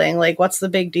tickling, like what's the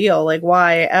big deal, like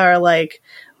why? Or like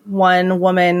one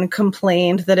woman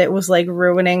complained that it was like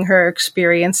ruining her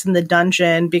experience in the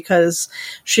dungeon because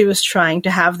she was trying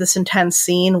to have this intense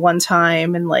scene one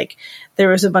time, and like there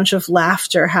was a bunch of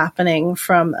laughter happening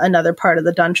from another part of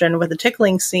the dungeon with a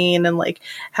tickling scene, and like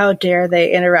how dare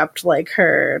they interrupt like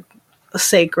her a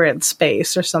sacred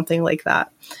space or something like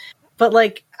that. But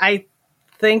like, I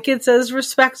think it's as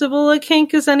respectable a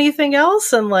kink as anything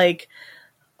else, and like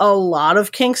a lot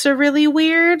of kinks are really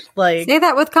weird. Like, say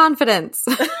that with confidence.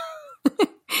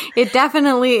 It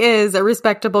definitely is a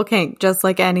respectable kink, just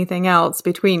like anything else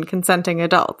between consenting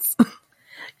adults.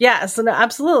 Yes, no,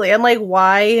 absolutely. And like,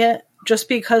 why, just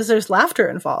because there's laughter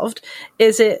involved,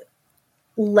 is it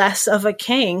less of a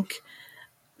kink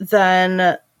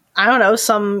than, I don't know,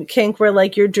 some kink where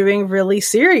like you're doing really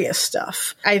serious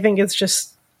stuff? I think it's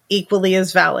just equally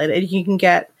as valid, and you can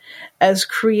get as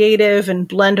creative and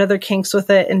blend other kinks with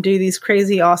it and do these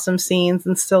crazy awesome scenes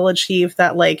and still achieve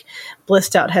that like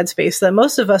blissed out headspace that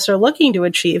most of us are looking to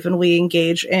achieve when we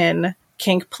engage in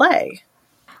kink play.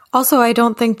 Also, I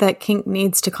don't think that kink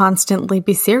needs to constantly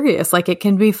be serious. Like, it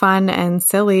can be fun and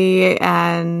silly,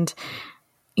 and,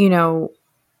 you know,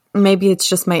 maybe it's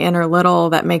just my inner little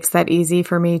that makes that easy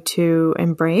for me to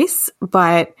embrace.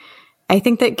 But I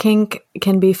think that kink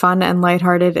can be fun and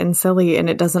lighthearted and silly, and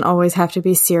it doesn't always have to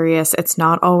be serious. It's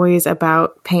not always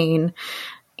about pain.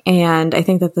 And I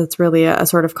think that that's really a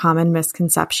sort of common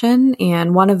misconception.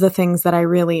 And one of the things that I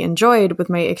really enjoyed with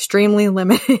my extremely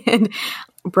limited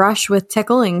brush with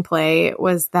tickling play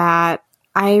was that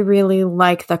I really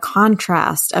like the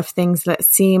contrast of things that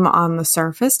seem on the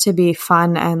surface to be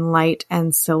fun and light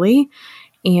and silly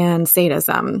and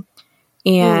sadism.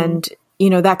 And you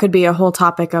know, that could be a whole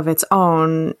topic of its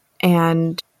own.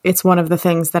 And it's one of the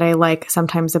things that I like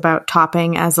sometimes about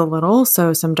topping as a little.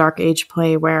 So some dark age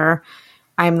play where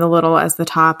I'm the little as the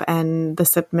top and the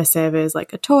submissive is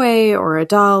like a toy or a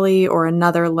dolly or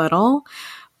another little.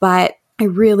 But I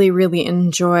really, really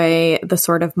enjoy the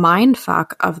sort of mind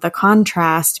fuck of the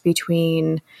contrast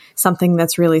between something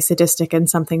that's really sadistic and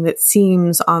something that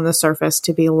seems on the surface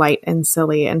to be light and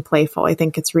silly and playful. I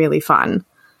think it's really fun.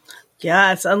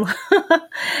 Yes.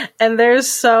 And there's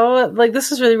so, like,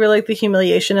 this is really where, like, the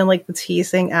humiliation and, like, the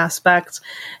teasing aspect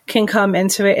can come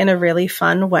into it in a really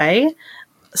fun way.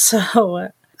 So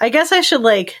I guess I should,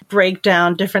 like, break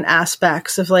down different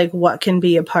aspects of, like, what can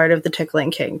be a part of the tickling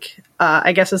kink.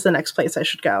 I guess is the next place I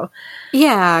should go.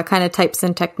 Yeah, kind of types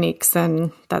and techniques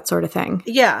and that sort of thing.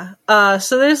 Yeah.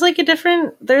 So there's, like,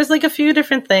 a few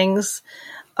different things,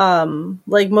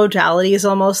 like modalities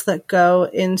almost that go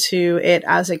into it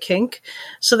as a kink.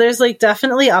 So there's like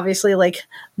definitely obviously like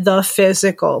the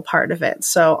physical part of it.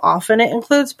 So often it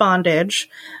includes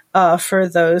bondage, for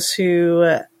those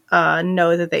who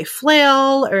know that they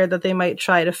flail or that they might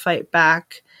try to fight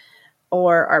back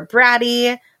or are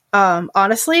bratty.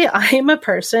 Honestly, I am a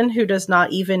person who does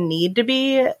not even need to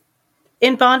be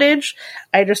in bondage.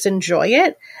 I just enjoy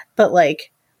it. But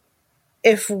like,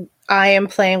 if I am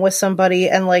playing with somebody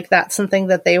and like that's something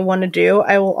that they want to do,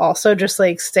 I will also just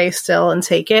like stay still and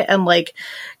take it and like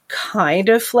kind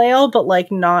of flail, but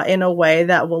like not in a way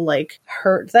that will like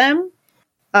hurt them,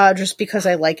 just because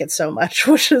I like it so much,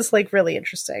 which is like really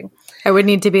interesting. I would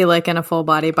need to be like in a full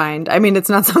body bind. I mean, it's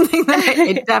not something that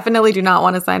I definitely do not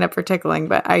want to sign up for tickling,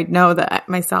 but I know that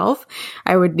myself,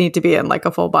 I would need to be in like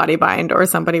a full body bind, or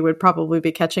somebody would probably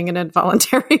be catching an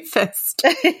involuntary fist.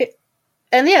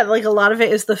 And yeah, like a lot of it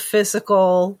is the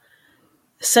physical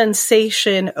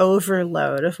sensation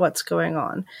overload of what's going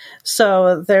on.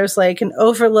 So there's like an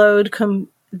overload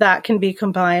that can be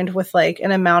combined with like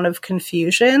an amount of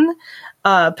confusion,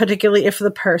 particularly if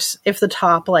the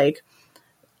top like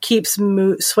keeps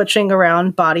switching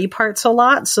around body parts a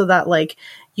lot, so that like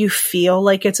you feel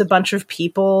like it's a bunch of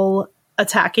people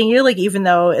attacking you, like even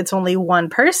though it's only one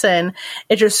person,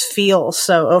 it just feels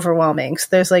so overwhelming. So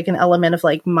there's like an element of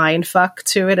like mind fuck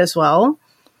to it as well.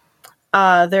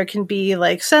 There can be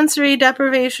like sensory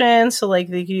deprivation, so like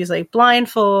they can use like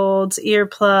blindfolds,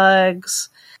 earplugs,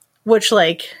 which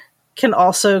like can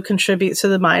also contribute to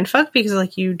the mind fuck because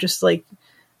like you just like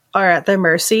are at their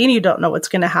mercy and you don't know what's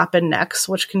going to happen next,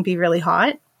 which can be really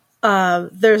hot.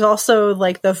 There's also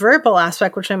like the verbal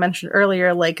aspect, which I mentioned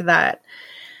earlier, like that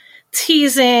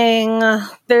teasing.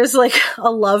 There's like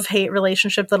a love-hate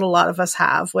relationship that a lot of us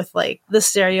have with like the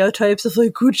stereotypes of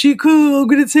like, coochie coo, I'm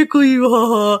gonna tickle you,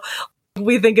 haha.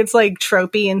 We think it's like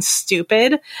tropey and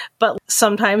stupid, but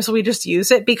sometimes we just use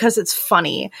it because it's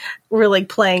funny. We're like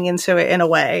playing into it in a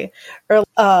way. Or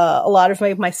a lot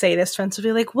of my sadist friends will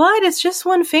be like, what? It's just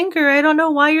one finger. I don't know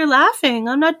why you're laughing.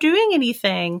 I'm not doing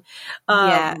anything.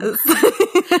 Yes.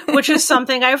 Which is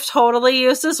something I've totally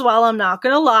used as well. I'm not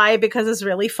going to lie, because it's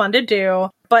really fun to do.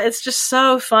 But it's just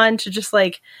so fun to just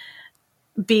like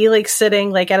be like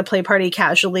sitting like at a play party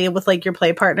casually with like your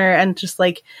play partner and just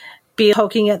like be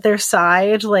poking at their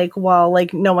side, like, while,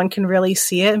 like, no one can really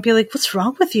see it, and be like, what's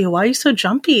wrong with you? Why are you so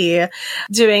jumpy?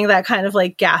 Doing that kind of,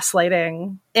 like,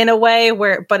 gaslighting in a way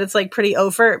where, but it's, like, pretty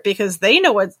overt because they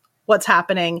know what's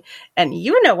happening and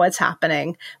you know what's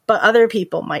happening, but other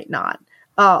people might not.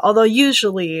 Although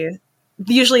usually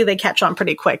they catch on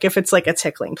pretty quick if it's, like, a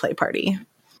tickling play party.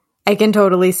 I can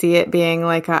totally see it being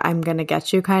like a I'm gonna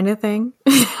get you kind of thing.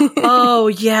 Oh,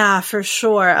 yeah, for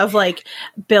sure. Of, like,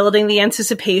 building the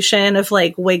anticipation of,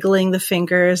 like, wiggling the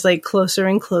fingers, like, closer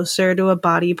and closer to a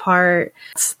body part.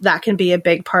 That can be a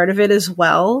big part of it as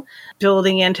well.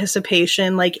 Building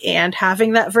anticipation, like, and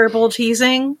having that verbal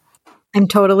teasing. I'm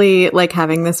totally, like,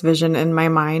 having this vision in my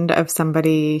mind of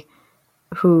somebody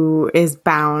who is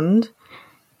bound.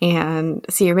 And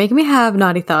see, you're making me have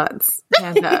naughty thoughts,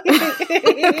 Panda.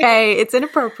 Okay, it's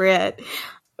inappropriate,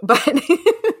 but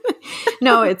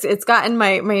no, it's gotten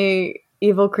my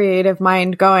evil creative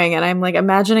mind going, and I'm like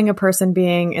imagining a person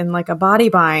being in like a body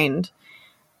bind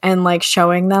and like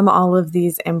showing them all of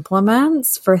these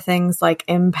implements for things like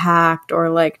impact or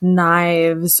like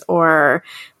knives or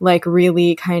like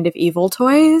really kind of evil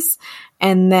toys.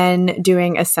 And then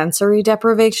doing a sensory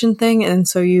deprivation thing. And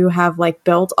so you have like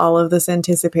built all of this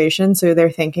anticipation. So they're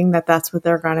thinking that that's what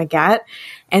they're going to get.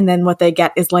 And then what they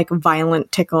get is like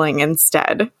violent tickling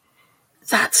instead.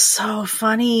 That's so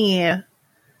funny.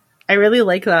 I really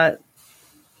like that.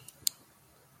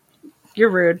 You're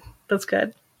rude. That's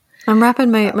good. I'm wrapping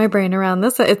my brain around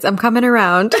this. I'm coming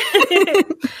around.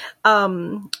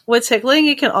 With tickling,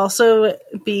 it can also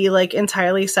be like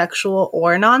entirely sexual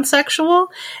or non-sexual,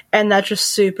 and that just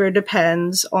super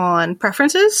depends on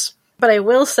preferences. But I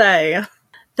will say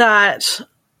that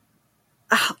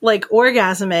like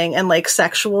orgasming and like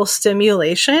sexual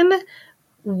stimulation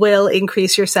will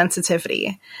increase your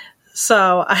sensitivity.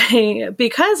 So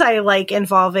because I like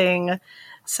involving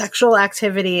sexual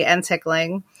activity and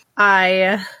tickling,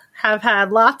 I have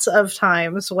had lots of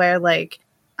times where like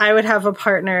I would have a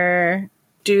partner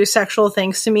do sexual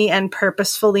things to me and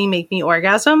purposefully make me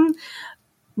orgasm,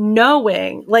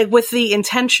 knowing, like, with the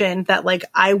intention that, like,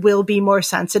 I will be more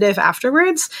sensitive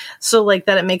afterwards, so, like,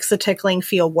 that it makes the tickling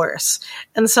feel worse.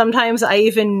 And sometimes I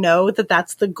even know that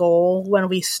that's the goal when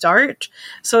we start.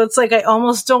 So it's like I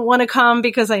almost don't want to come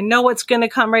because I know it's going to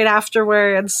come right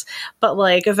afterwards, but,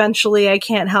 like, eventually I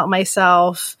can't help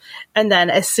myself. And then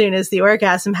as soon as the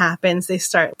orgasm happens, they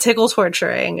start tickle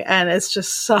torturing, and it's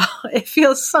just it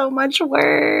feels so much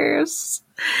worse.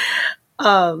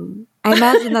 I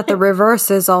imagine that the reverse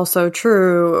is also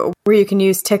true, where you can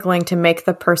use tickling to make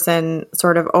the person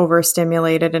sort of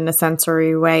overstimulated in a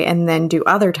sensory way and then do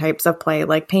other types of play,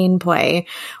 like pain play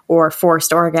or forced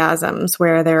orgasms,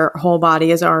 where their whole body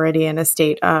is already in a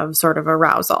state of sort of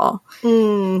arousal.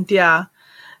 Yeah.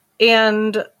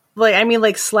 And, like, I mean,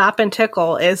 like, slap and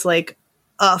tickle is, like,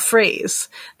 a phrase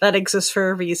that exists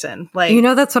for a reason. Like, you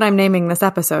know, that's what I'm naming this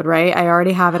episode, right? I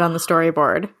already have it on the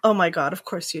storyboard. Oh my God, of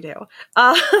course you do.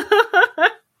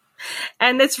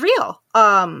 And it's real.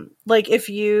 Like, if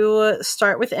you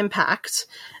start with impact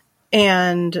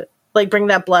and like bring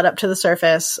that blood up to the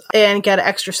surface and get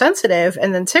extra sensitive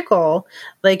and then tickle,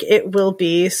 like, it will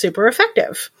be super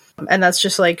effective. And that's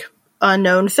just like a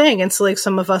known thing. And so, like,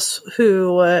 some of us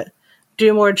who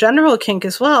do more general kink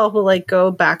as well will like go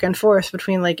back and forth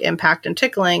between like impact and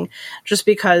tickling, just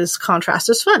because contrast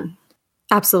is fun.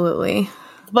 Absolutely.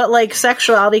 But like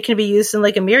sexuality can be used in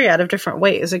like a myriad of different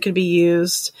ways. It could be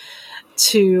used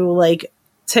to like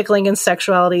tickling and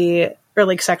sexuality, or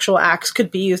like sexual acts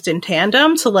could be used in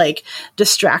tandem to like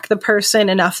distract the person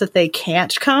enough that they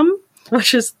can't come,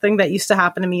 which is a thing that used to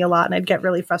happen to me a lot and I'd get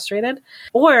really frustrated.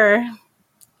 Or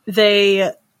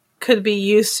they could be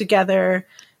used together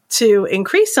to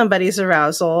increase somebody's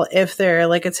arousal if they're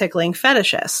like a tickling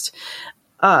fetishist.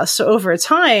 So over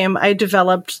time, I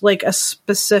developed like a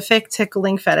specific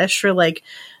tickling fetish for like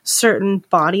certain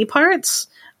body parts.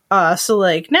 So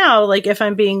like now, like if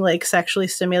I'm being like sexually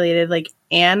stimulated, like,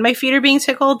 and my feet are being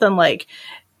tickled, then like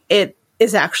it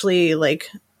is actually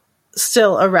like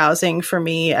still arousing for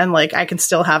me, and like I can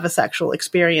still have a sexual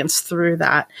experience through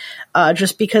that,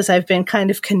 just because I've been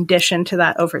kind of conditioned to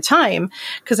that over time,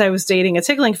 because I was dating a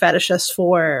tickling fetishist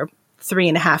for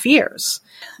 3.5 years.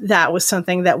 That was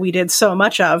something that we did so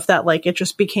much of that like it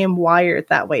just became wired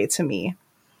that way to me.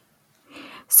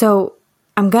 So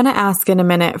I'm going to ask in a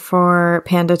minute for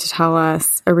Panda to tell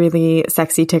us a really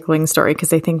sexy tickling story,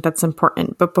 because I think that's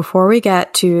important. But before we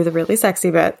get to the really sexy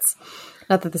bits,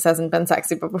 not that this hasn't been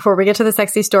sexy, but before we get to the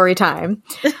sexy story time,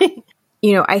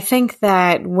 I think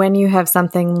that when you have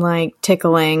something like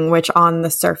tickling, which on the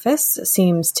surface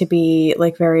seems to be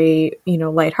like very,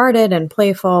 lighthearted and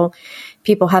playful,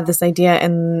 people have this idea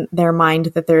in their mind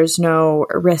that there's no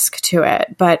risk to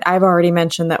it. But I've already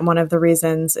mentioned that one of the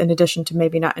reasons, in addition to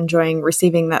maybe not enjoying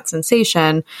receiving that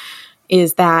sensation,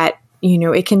 is that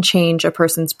it can change a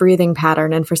person's breathing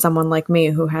pattern. And for someone like me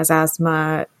who has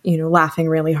asthma, laughing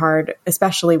really hard,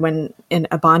 especially when in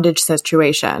a bondage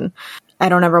situation, I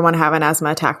don't ever want to have an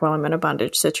asthma attack while I'm in a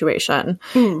bondage situation.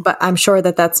 But I'm sure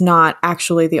that that's not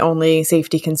actually the only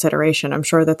safety consideration. I'm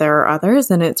sure that there are others,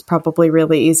 and it's probably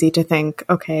really easy to think,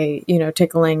 okay,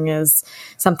 tickling is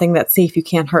something that's safe. You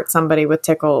can't hurt somebody with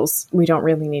tickles. We don't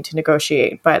really need to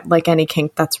negotiate. But like any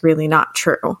kink, that's really not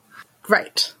true.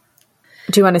 Right.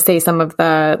 Do you want to say some of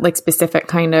the specific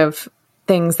kind of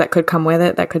things that could come with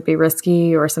it that could be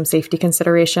risky, or some safety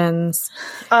considerations?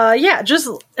 Yeah, just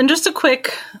a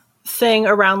quick thing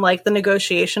around the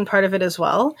negotiation part of it as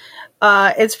well.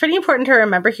 It's pretty important to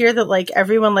remember here that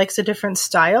everyone likes a different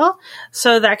style.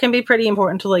 So that can be pretty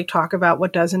important to talk about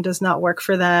what does and does not work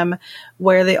for them,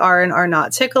 where they are and are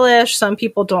not ticklish. Some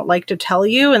people don't like to tell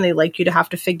you and they like you to have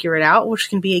to figure it out, which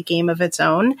can be a game of its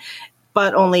own,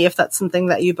 but only if that's something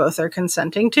that you both are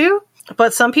consenting to.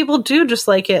 But some people do just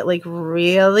like it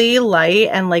really light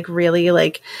and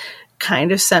really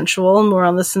kind of sensual, more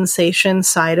on the sensation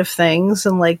side of things,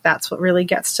 and that's what really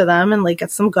gets to them and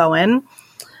gets them going.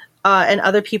 And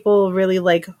other people really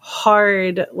like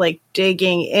hard,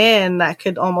 digging in that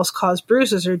could almost cause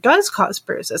bruises or does cause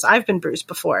bruises. I've been bruised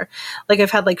before.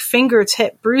 I've had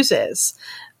fingertip bruises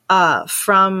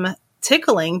from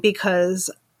tickling because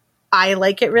I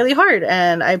like it really hard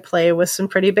and I play with some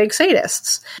pretty big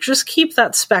sadists. Just keep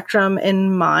that spectrum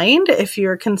in mind if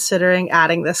you're considering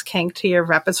adding this kink to your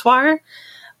repertoire,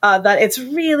 that it's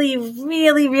really,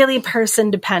 really, really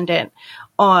person dependent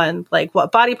on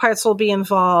what body parts will be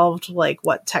involved,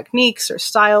 what techniques or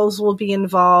styles will be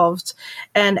involved.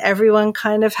 And everyone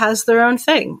kind of has their own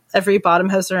thing. Every bottom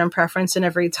has their own preference and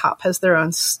every top has their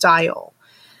own style.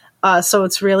 So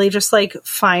it's really just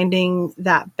finding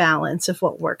that balance of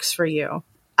what works for you.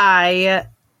 I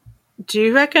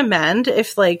do recommend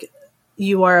if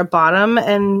you are a bottom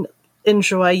and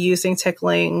enjoy using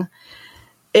tickling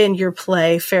in your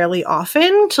play fairly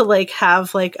often to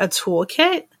have a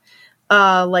toolkit,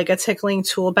 a tickling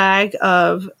tool bag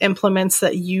of implements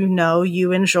that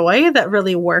you enjoy that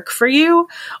really work for you,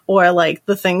 or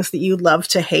the things that you love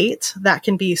to hate. That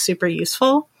can be super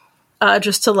useful,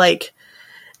 just to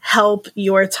help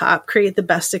your top create the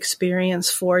best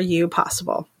experience for you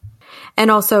possible.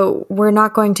 And also, we're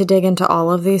not going to dig into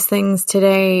all of these things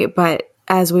today, but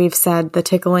as we've said, the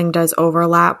tickling does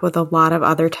overlap with a lot of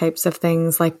other types of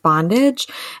things like bondage,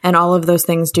 and all of those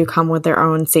things do come with their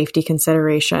own safety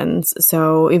considerations.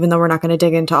 So even though we're not going to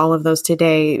dig into all of those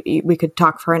today, we could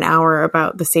talk for an hour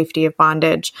about the safety of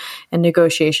bondage and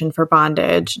negotiation for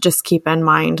bondage. Just keep in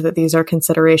mind that these are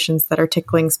considerations that are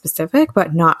tickling specific,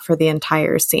 but not for the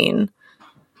entire scene.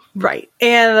 Right.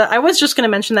 And I was just going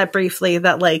to mention that briefly,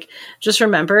 that just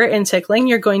remember in tickling,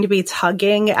 you're going to be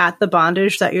tugging at the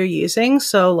bondage that you're using.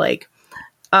 So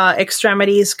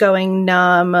extremities going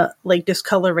numb,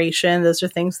 discoloration, those are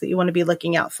things that you want to be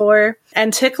looking out for.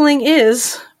 And tickling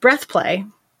is breath play.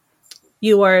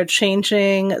 You are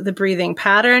changing the breathing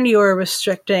pattern. You are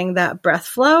restricting that breath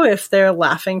flow if they're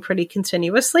laughing pretty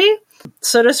continuously.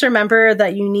 So just remember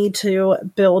that you need to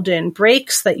build in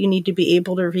breaks, that you need to be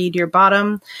able to read your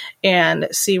bottom and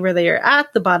see where they are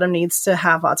at. The bottom needs to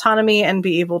have autonomy and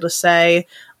be able to say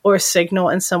or signal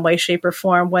in some way, shape, or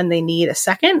form when they need a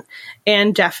second.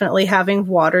 And definitely having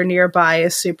water nearby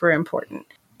is super important,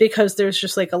 because there's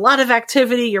just a lot of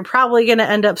activity. You're probably going to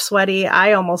end up sweaty.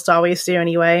 I almost always do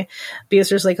anyway, because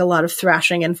there's a lot of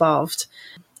thrashing involved.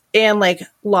 And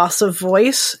loss of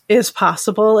voice is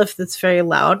possible if it's very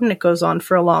loud and it goes on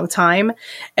for a long time.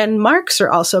 And marks are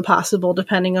also possible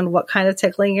depending on what kind of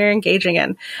tickling you're engaging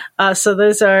in. So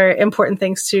those are important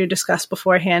things to discuss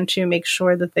beforehand to make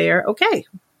sure that they are okay.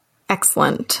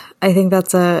 Excellent. I think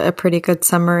that's a pretty good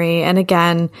summary. And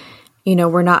again,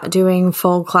 we're not doing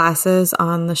full classes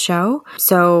on the show.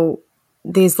 So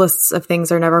these lists of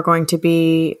things are never going to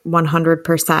be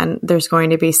 100%. There's going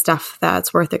to be stuff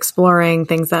that's worth exploring,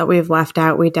 things that we've left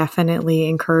out. We definitely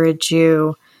encourage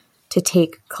you to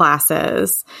take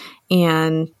classes.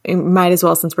 And might as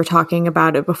well, since we're talking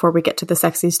about it before we get to the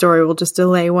sexy story, we'll just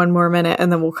delay one more minute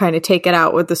and then we'll kind of take it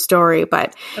out with the story.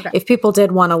 But If people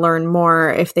did want to learn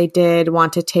more, if they did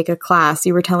want to take a class,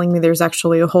 you were telling me there's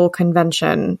actually a whole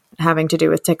convention having to do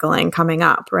with tickling coming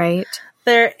up, right?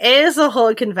 There is a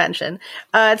whole convention.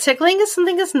 Tickling is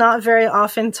something that's not very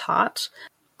often taught.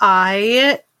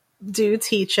 I do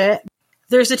teach it.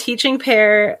 There's a teaching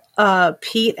pair,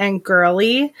 Pete and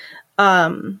Girly.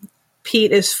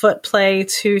 Pete is Foot Play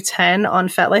 210 on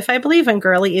FetLife, I believe, and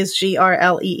Girly is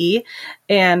GRLEE.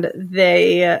 And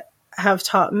they have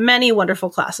taught many wonderful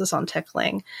classes on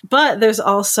tickling. But there's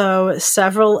also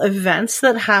several events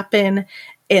that happen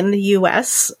in the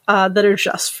US that are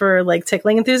just for like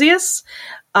tickling enthusiasts.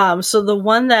 So the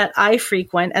one that I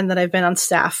frequent and that I've been on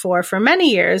staff for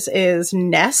many years is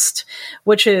Nest,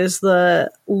 which is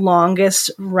the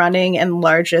longest running and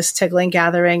largest tickling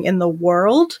gathering in the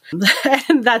world.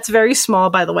 And that's very small,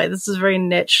 by the way. This is very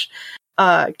niche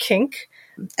kink.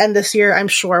 And this year, I'm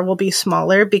sure, will be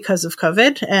smaller because of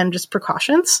COVID and just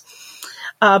precautions.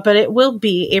 But it will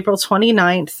be April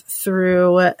 29th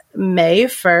through May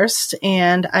 1st.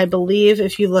 And I believe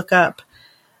if you look up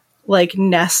like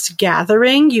Nest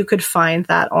Gathering, you could find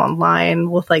that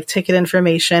online with like ticket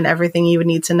information, everything you would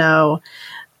need to know.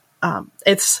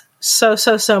 It's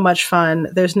so much fun.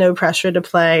 There's no pressure to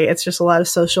play. It's just a lot of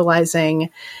socializing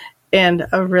and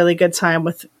a really good time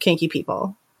with kinky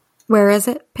people. Where is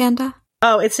it, Panda?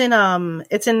 Oh, it's in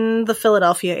the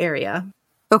Philadelphia area.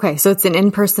 Okay, so it's an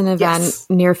in-person event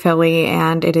near Philly,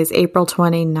 and it is April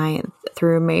 29th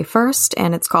through May 1st,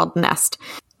 and it's called Nest.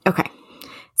 Okay.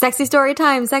 Sexy story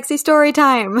time, sexy story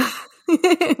time.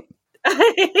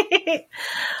 I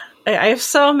have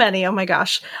so many. Oh my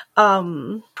gosh.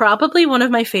 Probably one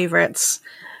of my favorites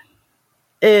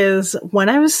is when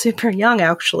I was super young,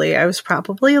 actually. I was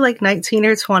probably like 19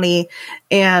 or 20,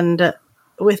 and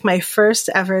with my first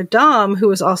ever dom, who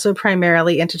was also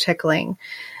primarily into tickling.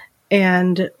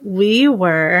 And we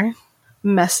were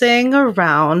messing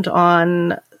around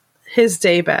on his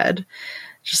daybed,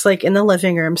 just like in the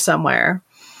living room somewhere.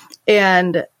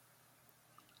 And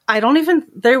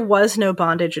there was no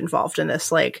bondage involved in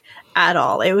this, like, at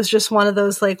all. It was just one of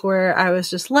those, like, where I was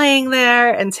just laying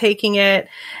there and taking it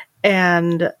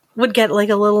and would get, like,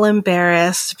 a little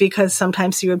embarrassed because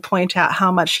sometimes he would point out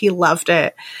how much he loved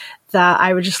it, that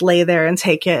I would just lay there and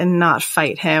take it and not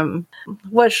fight him,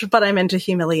 but I'm into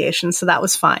humiliation, so that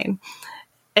was fine.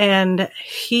 And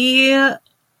he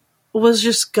was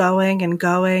just going and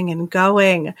going and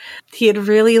going. He had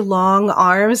really long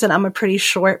arms, and I'm a pretty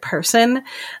short person,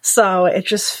 so it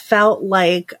just felt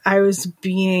like I was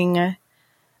being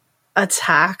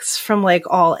attacked from like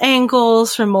all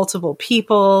angles, from multiple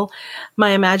people. My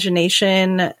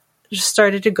imagination just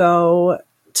started to go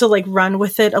to like run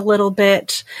with it a little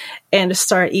bit and to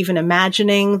start even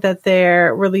imagining that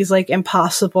there were these like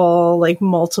impossible, like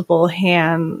multiple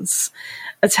hands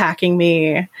attacking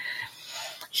me.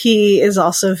 He is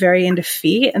also very into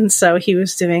feet. And so he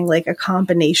was doing like a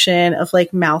combination of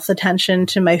like mouth attention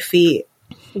to my feet,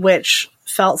 which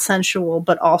felt sensual,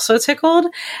 but also tickled.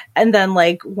 And then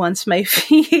like once my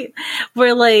feet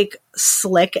were like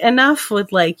slick enough,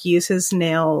 would like use his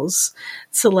nails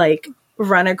to like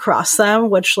run across them,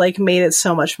 which like made it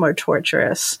so much more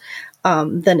torturous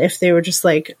than if they were just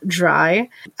like dry.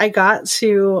 I got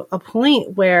to a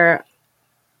point where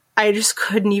I just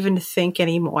couldn't even think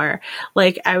anymore.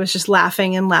 Like I was just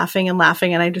laughing and laughing and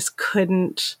laughing, and I just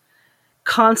couldn't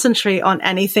concentrate on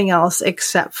anything else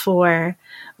except for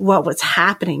what was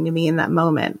happening to me in that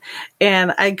moment.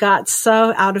 And I got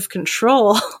so out of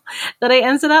control that I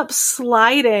ended up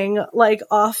sliding like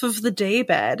off of the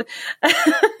daybed.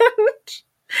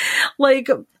 Like,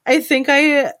 I think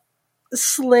I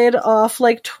slid off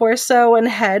like torso and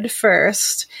head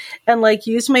first and like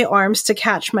used my arms to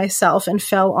catch myself and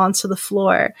fell onto the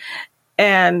floor.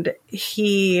 And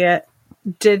he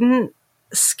didn't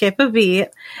skip a beat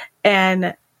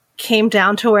and came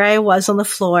down to where I was on the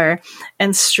floor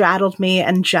and straddled me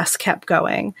and just kept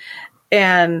going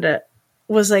and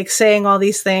was like saying all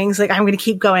these things like, I'm going to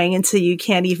keep going until you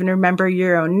can't even remember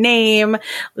your own name.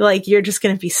 Like, you're just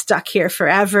going to be stuck here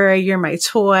forever. You're my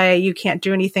toy. You can't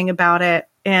do anything about it.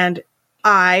 And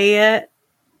I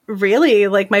really,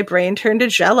 like, my brain turned to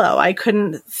jello. I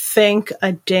couldn't think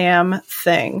a damn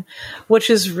thing, which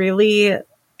is really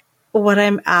what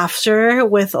I'm after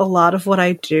with a lot of what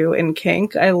I do in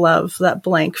kink. I love that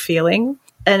blank feeling.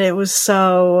 And it was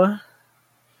so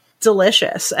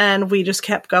delicious. And we just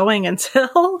kept going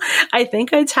until I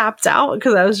think I tapped out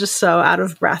because I was just so out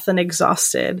of breath and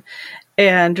exhausted,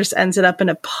 and just ended up in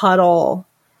a puddle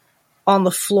on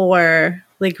the floor,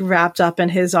 like wrapped up in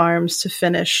his arms to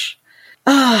finish.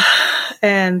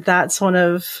 And that's one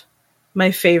of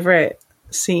my favorite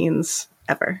scenes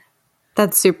ever.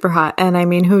 That's super hot. And I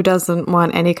mean, who doesn't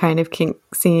want any kind of kink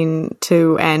scene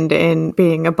to end in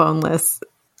being a boneless,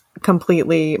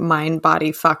 completely mind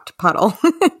body fucked puddle?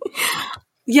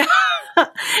 Yeah.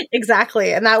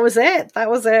 Exactly. And that was it. That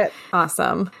was it.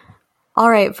 Awesome. All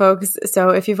right, folks. So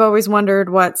if you've always wondered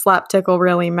what slap tickle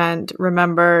really meant,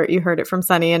 remember you heard it from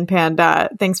Sunny and Panda.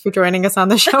 Thanks for joining us on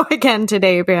the show again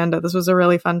today, Panda. This was a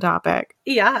really fun topic.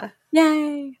 Yeah.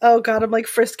 Yay. Oh God, I'm like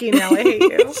frisky now. I hate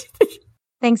you.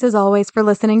 Thanks as always for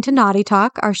listening to Naughty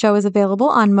Talk. Our show is available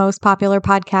on most popular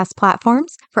podcast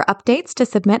platforms. For updates, to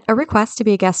submit a request to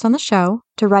be a guest on the show,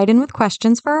 to write in with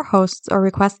questions for our hosts, or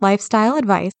request lifestyle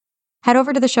advice, head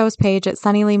over to the show's page at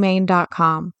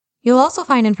sunnyleemain.com. You'll also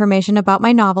find information about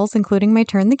my novels, including my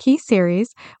Turn the Key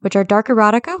series, which are dark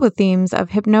erotica with themes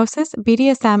of hypnosis,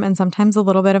 BDSM, and sometimes a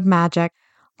little bit of magic.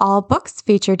 All books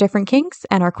feature different kinks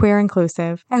and are queer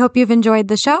inclusive. I hope you've enjoyed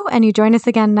the show and you join us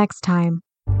again next time.